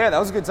Shorts. Yeah, that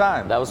was a good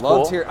time. That was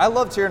cool. I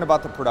loved hearing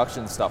about the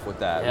production stuff with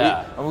that.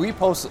 Yeah. We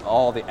post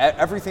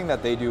everything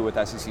that they do with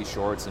SEC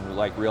Shorts, and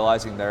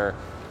realizing their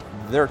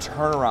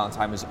turnaround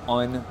time is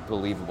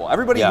unbelievable.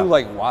 Everybody who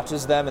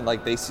watches them and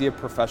they see a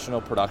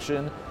professional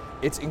production,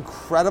 it's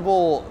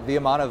incredible the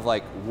amount of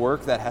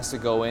work that has to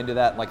go into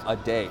that a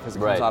day, because it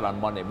comes out on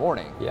Monday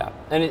morning. Yeah,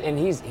 and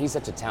he's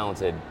such a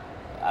talented.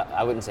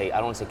 I don't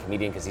want to say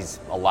comedian, because he's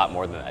a lot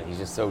more than that. He's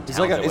just so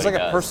talented. He's like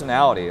a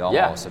personality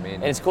almost. Yeah.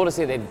 And it's cool to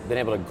see they've been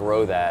able to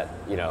grow that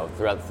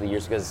throughout the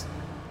years, because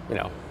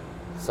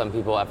some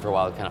people after a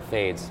while it kind of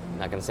fades. I'm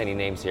not going to say any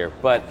names here,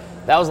 but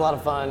that was a lot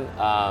of fun.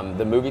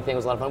 The movie thing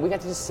was a lot of fun. We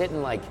got to just sit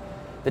and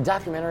the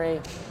documentary.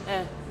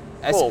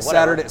 Cool,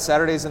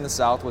 Saturdays in the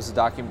South was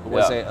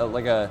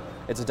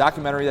it's a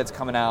documentary that's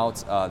coming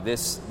out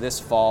this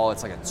fall.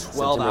 It's like a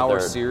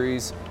 12-hour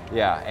series.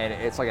 Yeah, and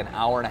it's like an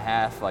hour and a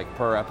half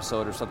per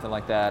episode or something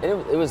like that.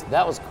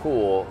 That was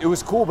cool. It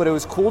was cool, but it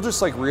was cool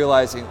just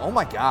realizing, oh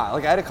my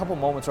God, I had a couple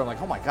moments where I'm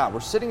like, oh my God,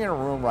 we're sitting in a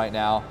room right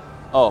now.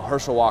 Oh,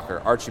 Herschel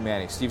Walker, Archie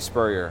Manning, Steve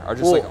Spurrier are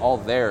just all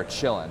there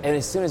chilling. And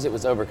as soon as it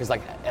was over, because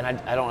and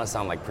I don't want to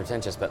sound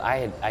pretentious, but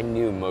I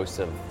knew most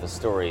of the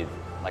story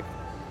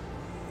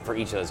for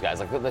each of those guys.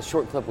 The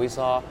short clip we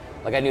saw,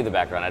 I knew the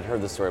background. I'd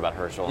heard the story about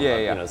Herschel,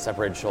 and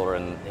separated shoulder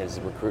and his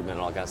recruitment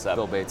and all that kind of stuff.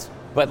 Bill Bates.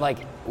 But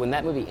when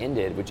that movie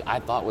ended, which I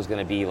thought was going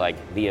to be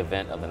the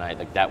event of the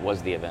night, that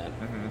was the event.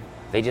 Mm-hmm.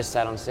 They just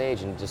sat on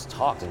stage and just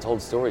talked and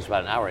told stories for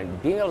about an hour,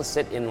 and being able to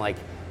sit in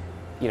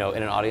in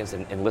an audience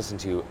and listen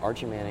to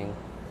Archie Manning,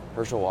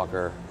 Herschel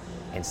Walker,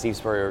 and Steve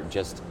Spurrier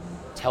just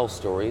tell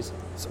stories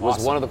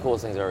was one of the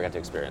coolest things I ever got to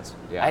experience.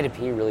 Yeah. I had to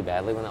pee really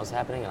badly when that was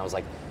happening, and I was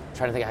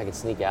trying to think how I could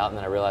sneak out, and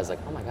then I realized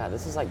oh my God,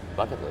 this is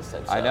bucket list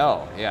type stuff. I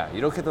know, yeah.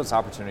 You don't get those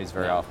opportunities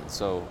very often.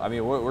 So I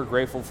mean, we're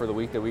grateful for the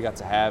week that we got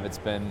to have. It's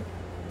been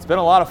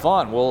a lot of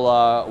fun.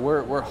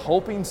 We're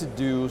hoping to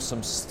do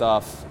some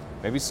stuff,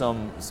 maybe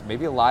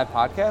a live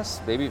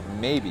podcast,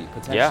 maybe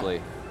potentially.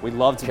 Yeah. We'd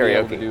love to be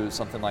able to do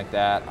something like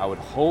that. I would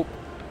hope.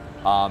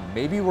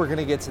 Maybe we're going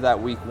to get to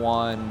that week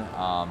 1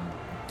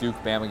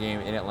 Duke-Bama game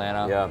in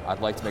Atlanta. Yeah. I'd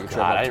like to make a trip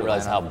up to I didn't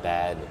realize Atlanta. How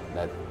bad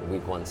that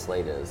week 1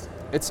 slate is.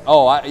 We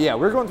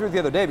were going through it the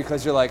other day,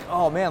 because you're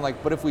oh man,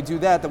 but if we do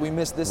that, then we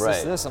miss this,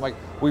 this. I'm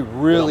we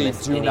really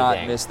do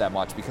not miss that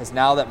much, because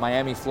now that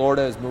Miami,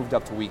 Florida has moved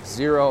up to week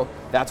 0,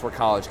 that's where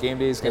College Game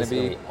Day is going to be.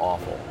 It's going to be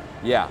awful.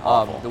 Yeah,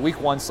 awful. The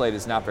week 1 slate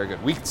is not very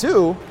good. Week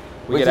 2,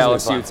 we get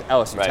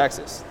LSU,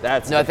 Texas.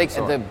 I think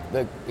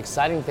the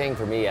exciting thing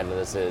for me out of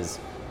this is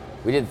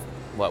we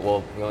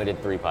only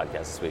did 3 podcasts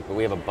this week, but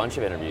we have a bunch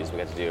of interviews we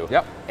got to do.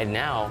 Yep. And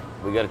now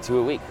we got 2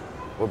 a week.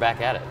 We're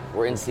back at it.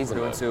 We're in season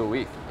mode. We're doing 2 a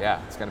week.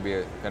 Yeah, it's gonna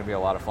be a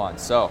lot of fun.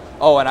 So,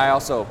 and I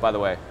also, by the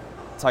way,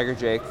 Tiger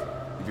Jake,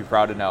 you'd be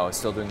proud to know, is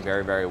still doing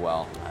very, very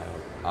well.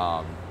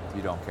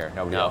 You don't care.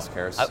 Nobody else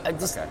cares.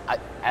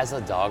 As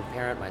a dog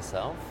parent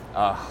myself,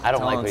 I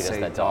don't like when he does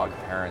that dog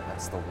parent.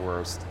 That's the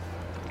worst.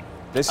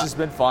 This has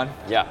been fun.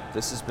 Yeah.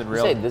 This has been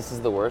real. You say this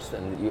is the worst,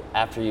 and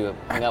after you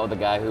hung out with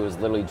a guy who was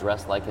literally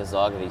dressed like his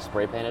dog and he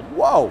spray painted?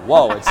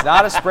 Whoa. It's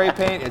not a spray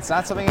paint. It's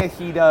not something that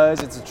he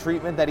does. It's a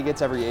treatment that he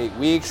gets every 8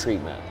 weeks.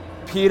 Treatment.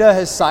 PETA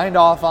has signed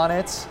off on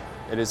it.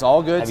 It is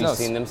all good. Have you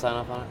seen them sign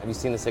off on it? Have you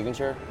seen the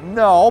signature?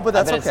 No, but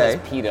that's I bet okay.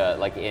 It says PETA,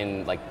 like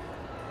in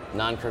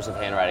non-cursive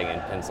handwriting in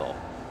pencil.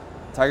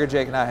 Tiger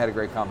Jake and I had a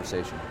great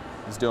conversation.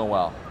 He's doing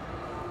well.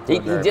 He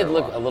did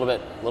look a little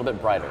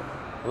bit brighter,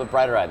 a little bit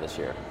brighter-eyed this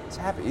year. He's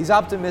happy. He's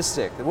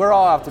optimistic. We're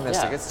all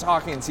optimistic. Yeah. It's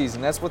talking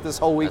season. That's what this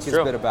whole week That's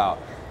has been about.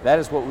 That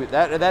is what we.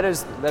 That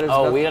is.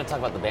 Oh, we got to talk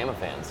about the Bama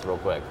fans real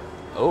quick.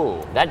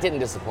 Oh, that didn't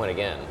disappoint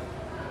again.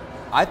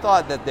 I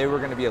thought that they were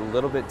going to be a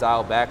little bit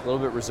dialed back, a little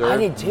bit reserved. I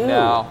did too.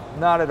 No,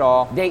 not at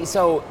all. They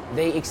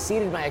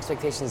exceeded my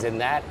expectations in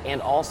that, and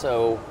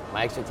also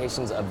my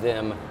expectations of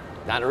them,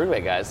 not in a rude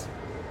way, guys,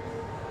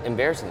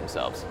 embarrassing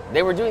themselves.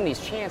 They were doing these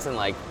chants and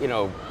that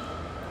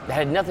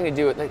had nothing to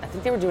do with. I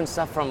think they were doing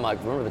stuff from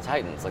Remember the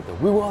Titans, like the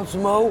 "We want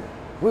some mo,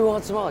 we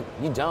want some mo." Like,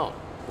 you don't.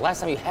 The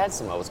last time you had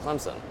some mo was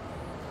Clemson.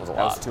 It was a lot.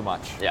 That was too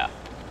much. Yeah.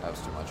 That was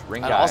too much.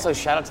 Ring And guy. also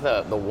shout out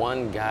to the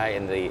one guy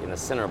in the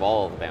center of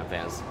all of the Bama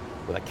fans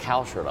with a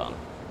Cal shirt on.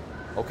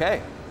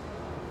 Okay.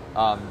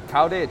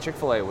 Cow Day at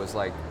Chick-fil-A was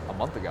like a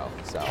month ago.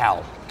 So.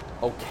 Cal.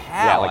 Oh,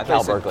 Cal. Yeah, like I thought Cal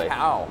you said Berkeley.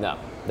 Cow. No,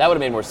 that would have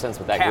made more sense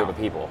with that Cow. group of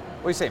people.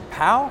 What are you saying?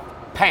 Pow?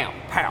 Pow.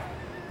 Pow.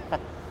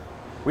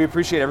 We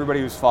appreciate everybody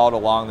who's followed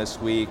along this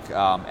week.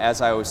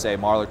 As I always say,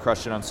 Marler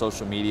crushed it on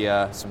social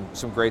media.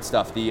 Some great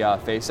stuff. The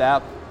Face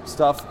app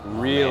stuff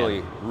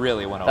really went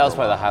over. That was probably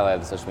well. the highlight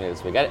of the social media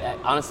this week. I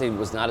honestly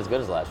was not as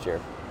good as last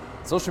year.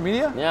 Social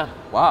media? Yeah.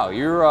 Wow,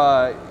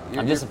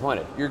 I'm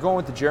disappointed. You're going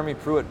with the Jeremy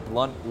Pruitt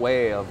blunt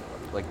way of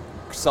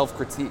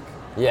self-critique.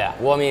 Yeah.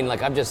 Well, I mean, no,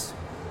 I'm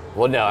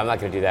not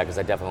going to do that because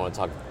I definitely want to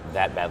talk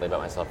that badly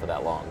about myself for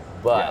that long.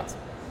 But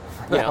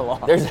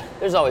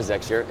there's always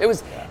next year. There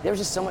was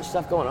just so much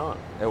stuff going on.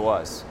 It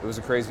was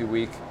a crazy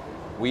week.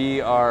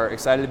 We are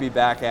excited to be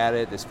back at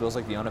it. This feels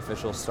like the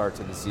unofficial start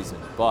to the season,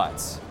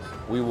 but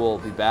we will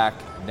be back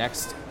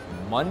next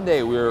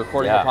Monday. We're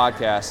recording the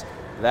podcast.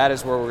 That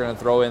is where we're going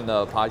to throw in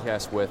the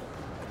podcast with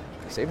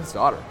Saban's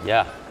daughter.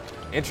 Yeah.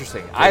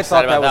 Interesting. I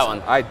thought about that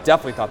one. I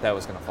definitely thought that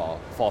was going to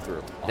fall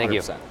through. 100%. Thank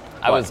you.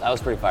 I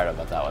was pretty fired up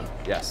about that one.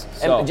 Yes.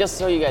 And just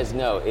so you guys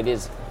know, it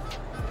is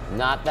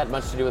not that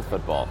much to do with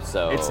football.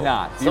 So it's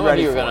not. Some of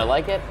you are going to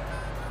like it.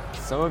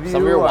 Some of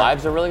your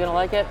wives are really going to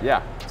like it.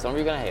 Yeah. Some of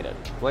you are going to hate it.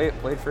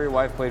 Played for your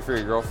wife, played for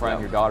your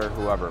girlfriend, your daughter,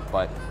 whoever.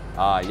 But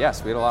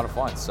yes, we had a lot of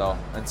fun. So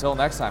until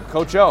next time,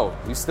 Coach O,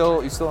 you still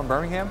in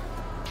Birmingham?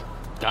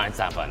 No, it's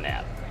not fun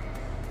now.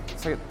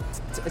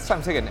 It's time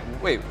to take a nap.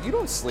 Wait, you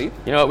don't sleep?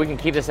 You know what? We can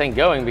keep this thing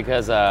going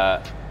because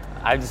I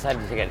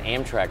decided to take an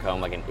Amtrak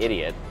home like an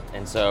idiot,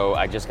 and so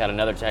I just got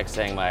another text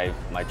saying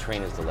my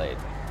train is delayed.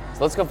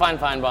 So let's go find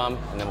Feinbaum,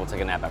 and then we'll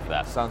take a nap after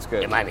that. Sounds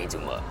good. It might be too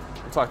much.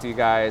 We'll talk to you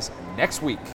guys next week.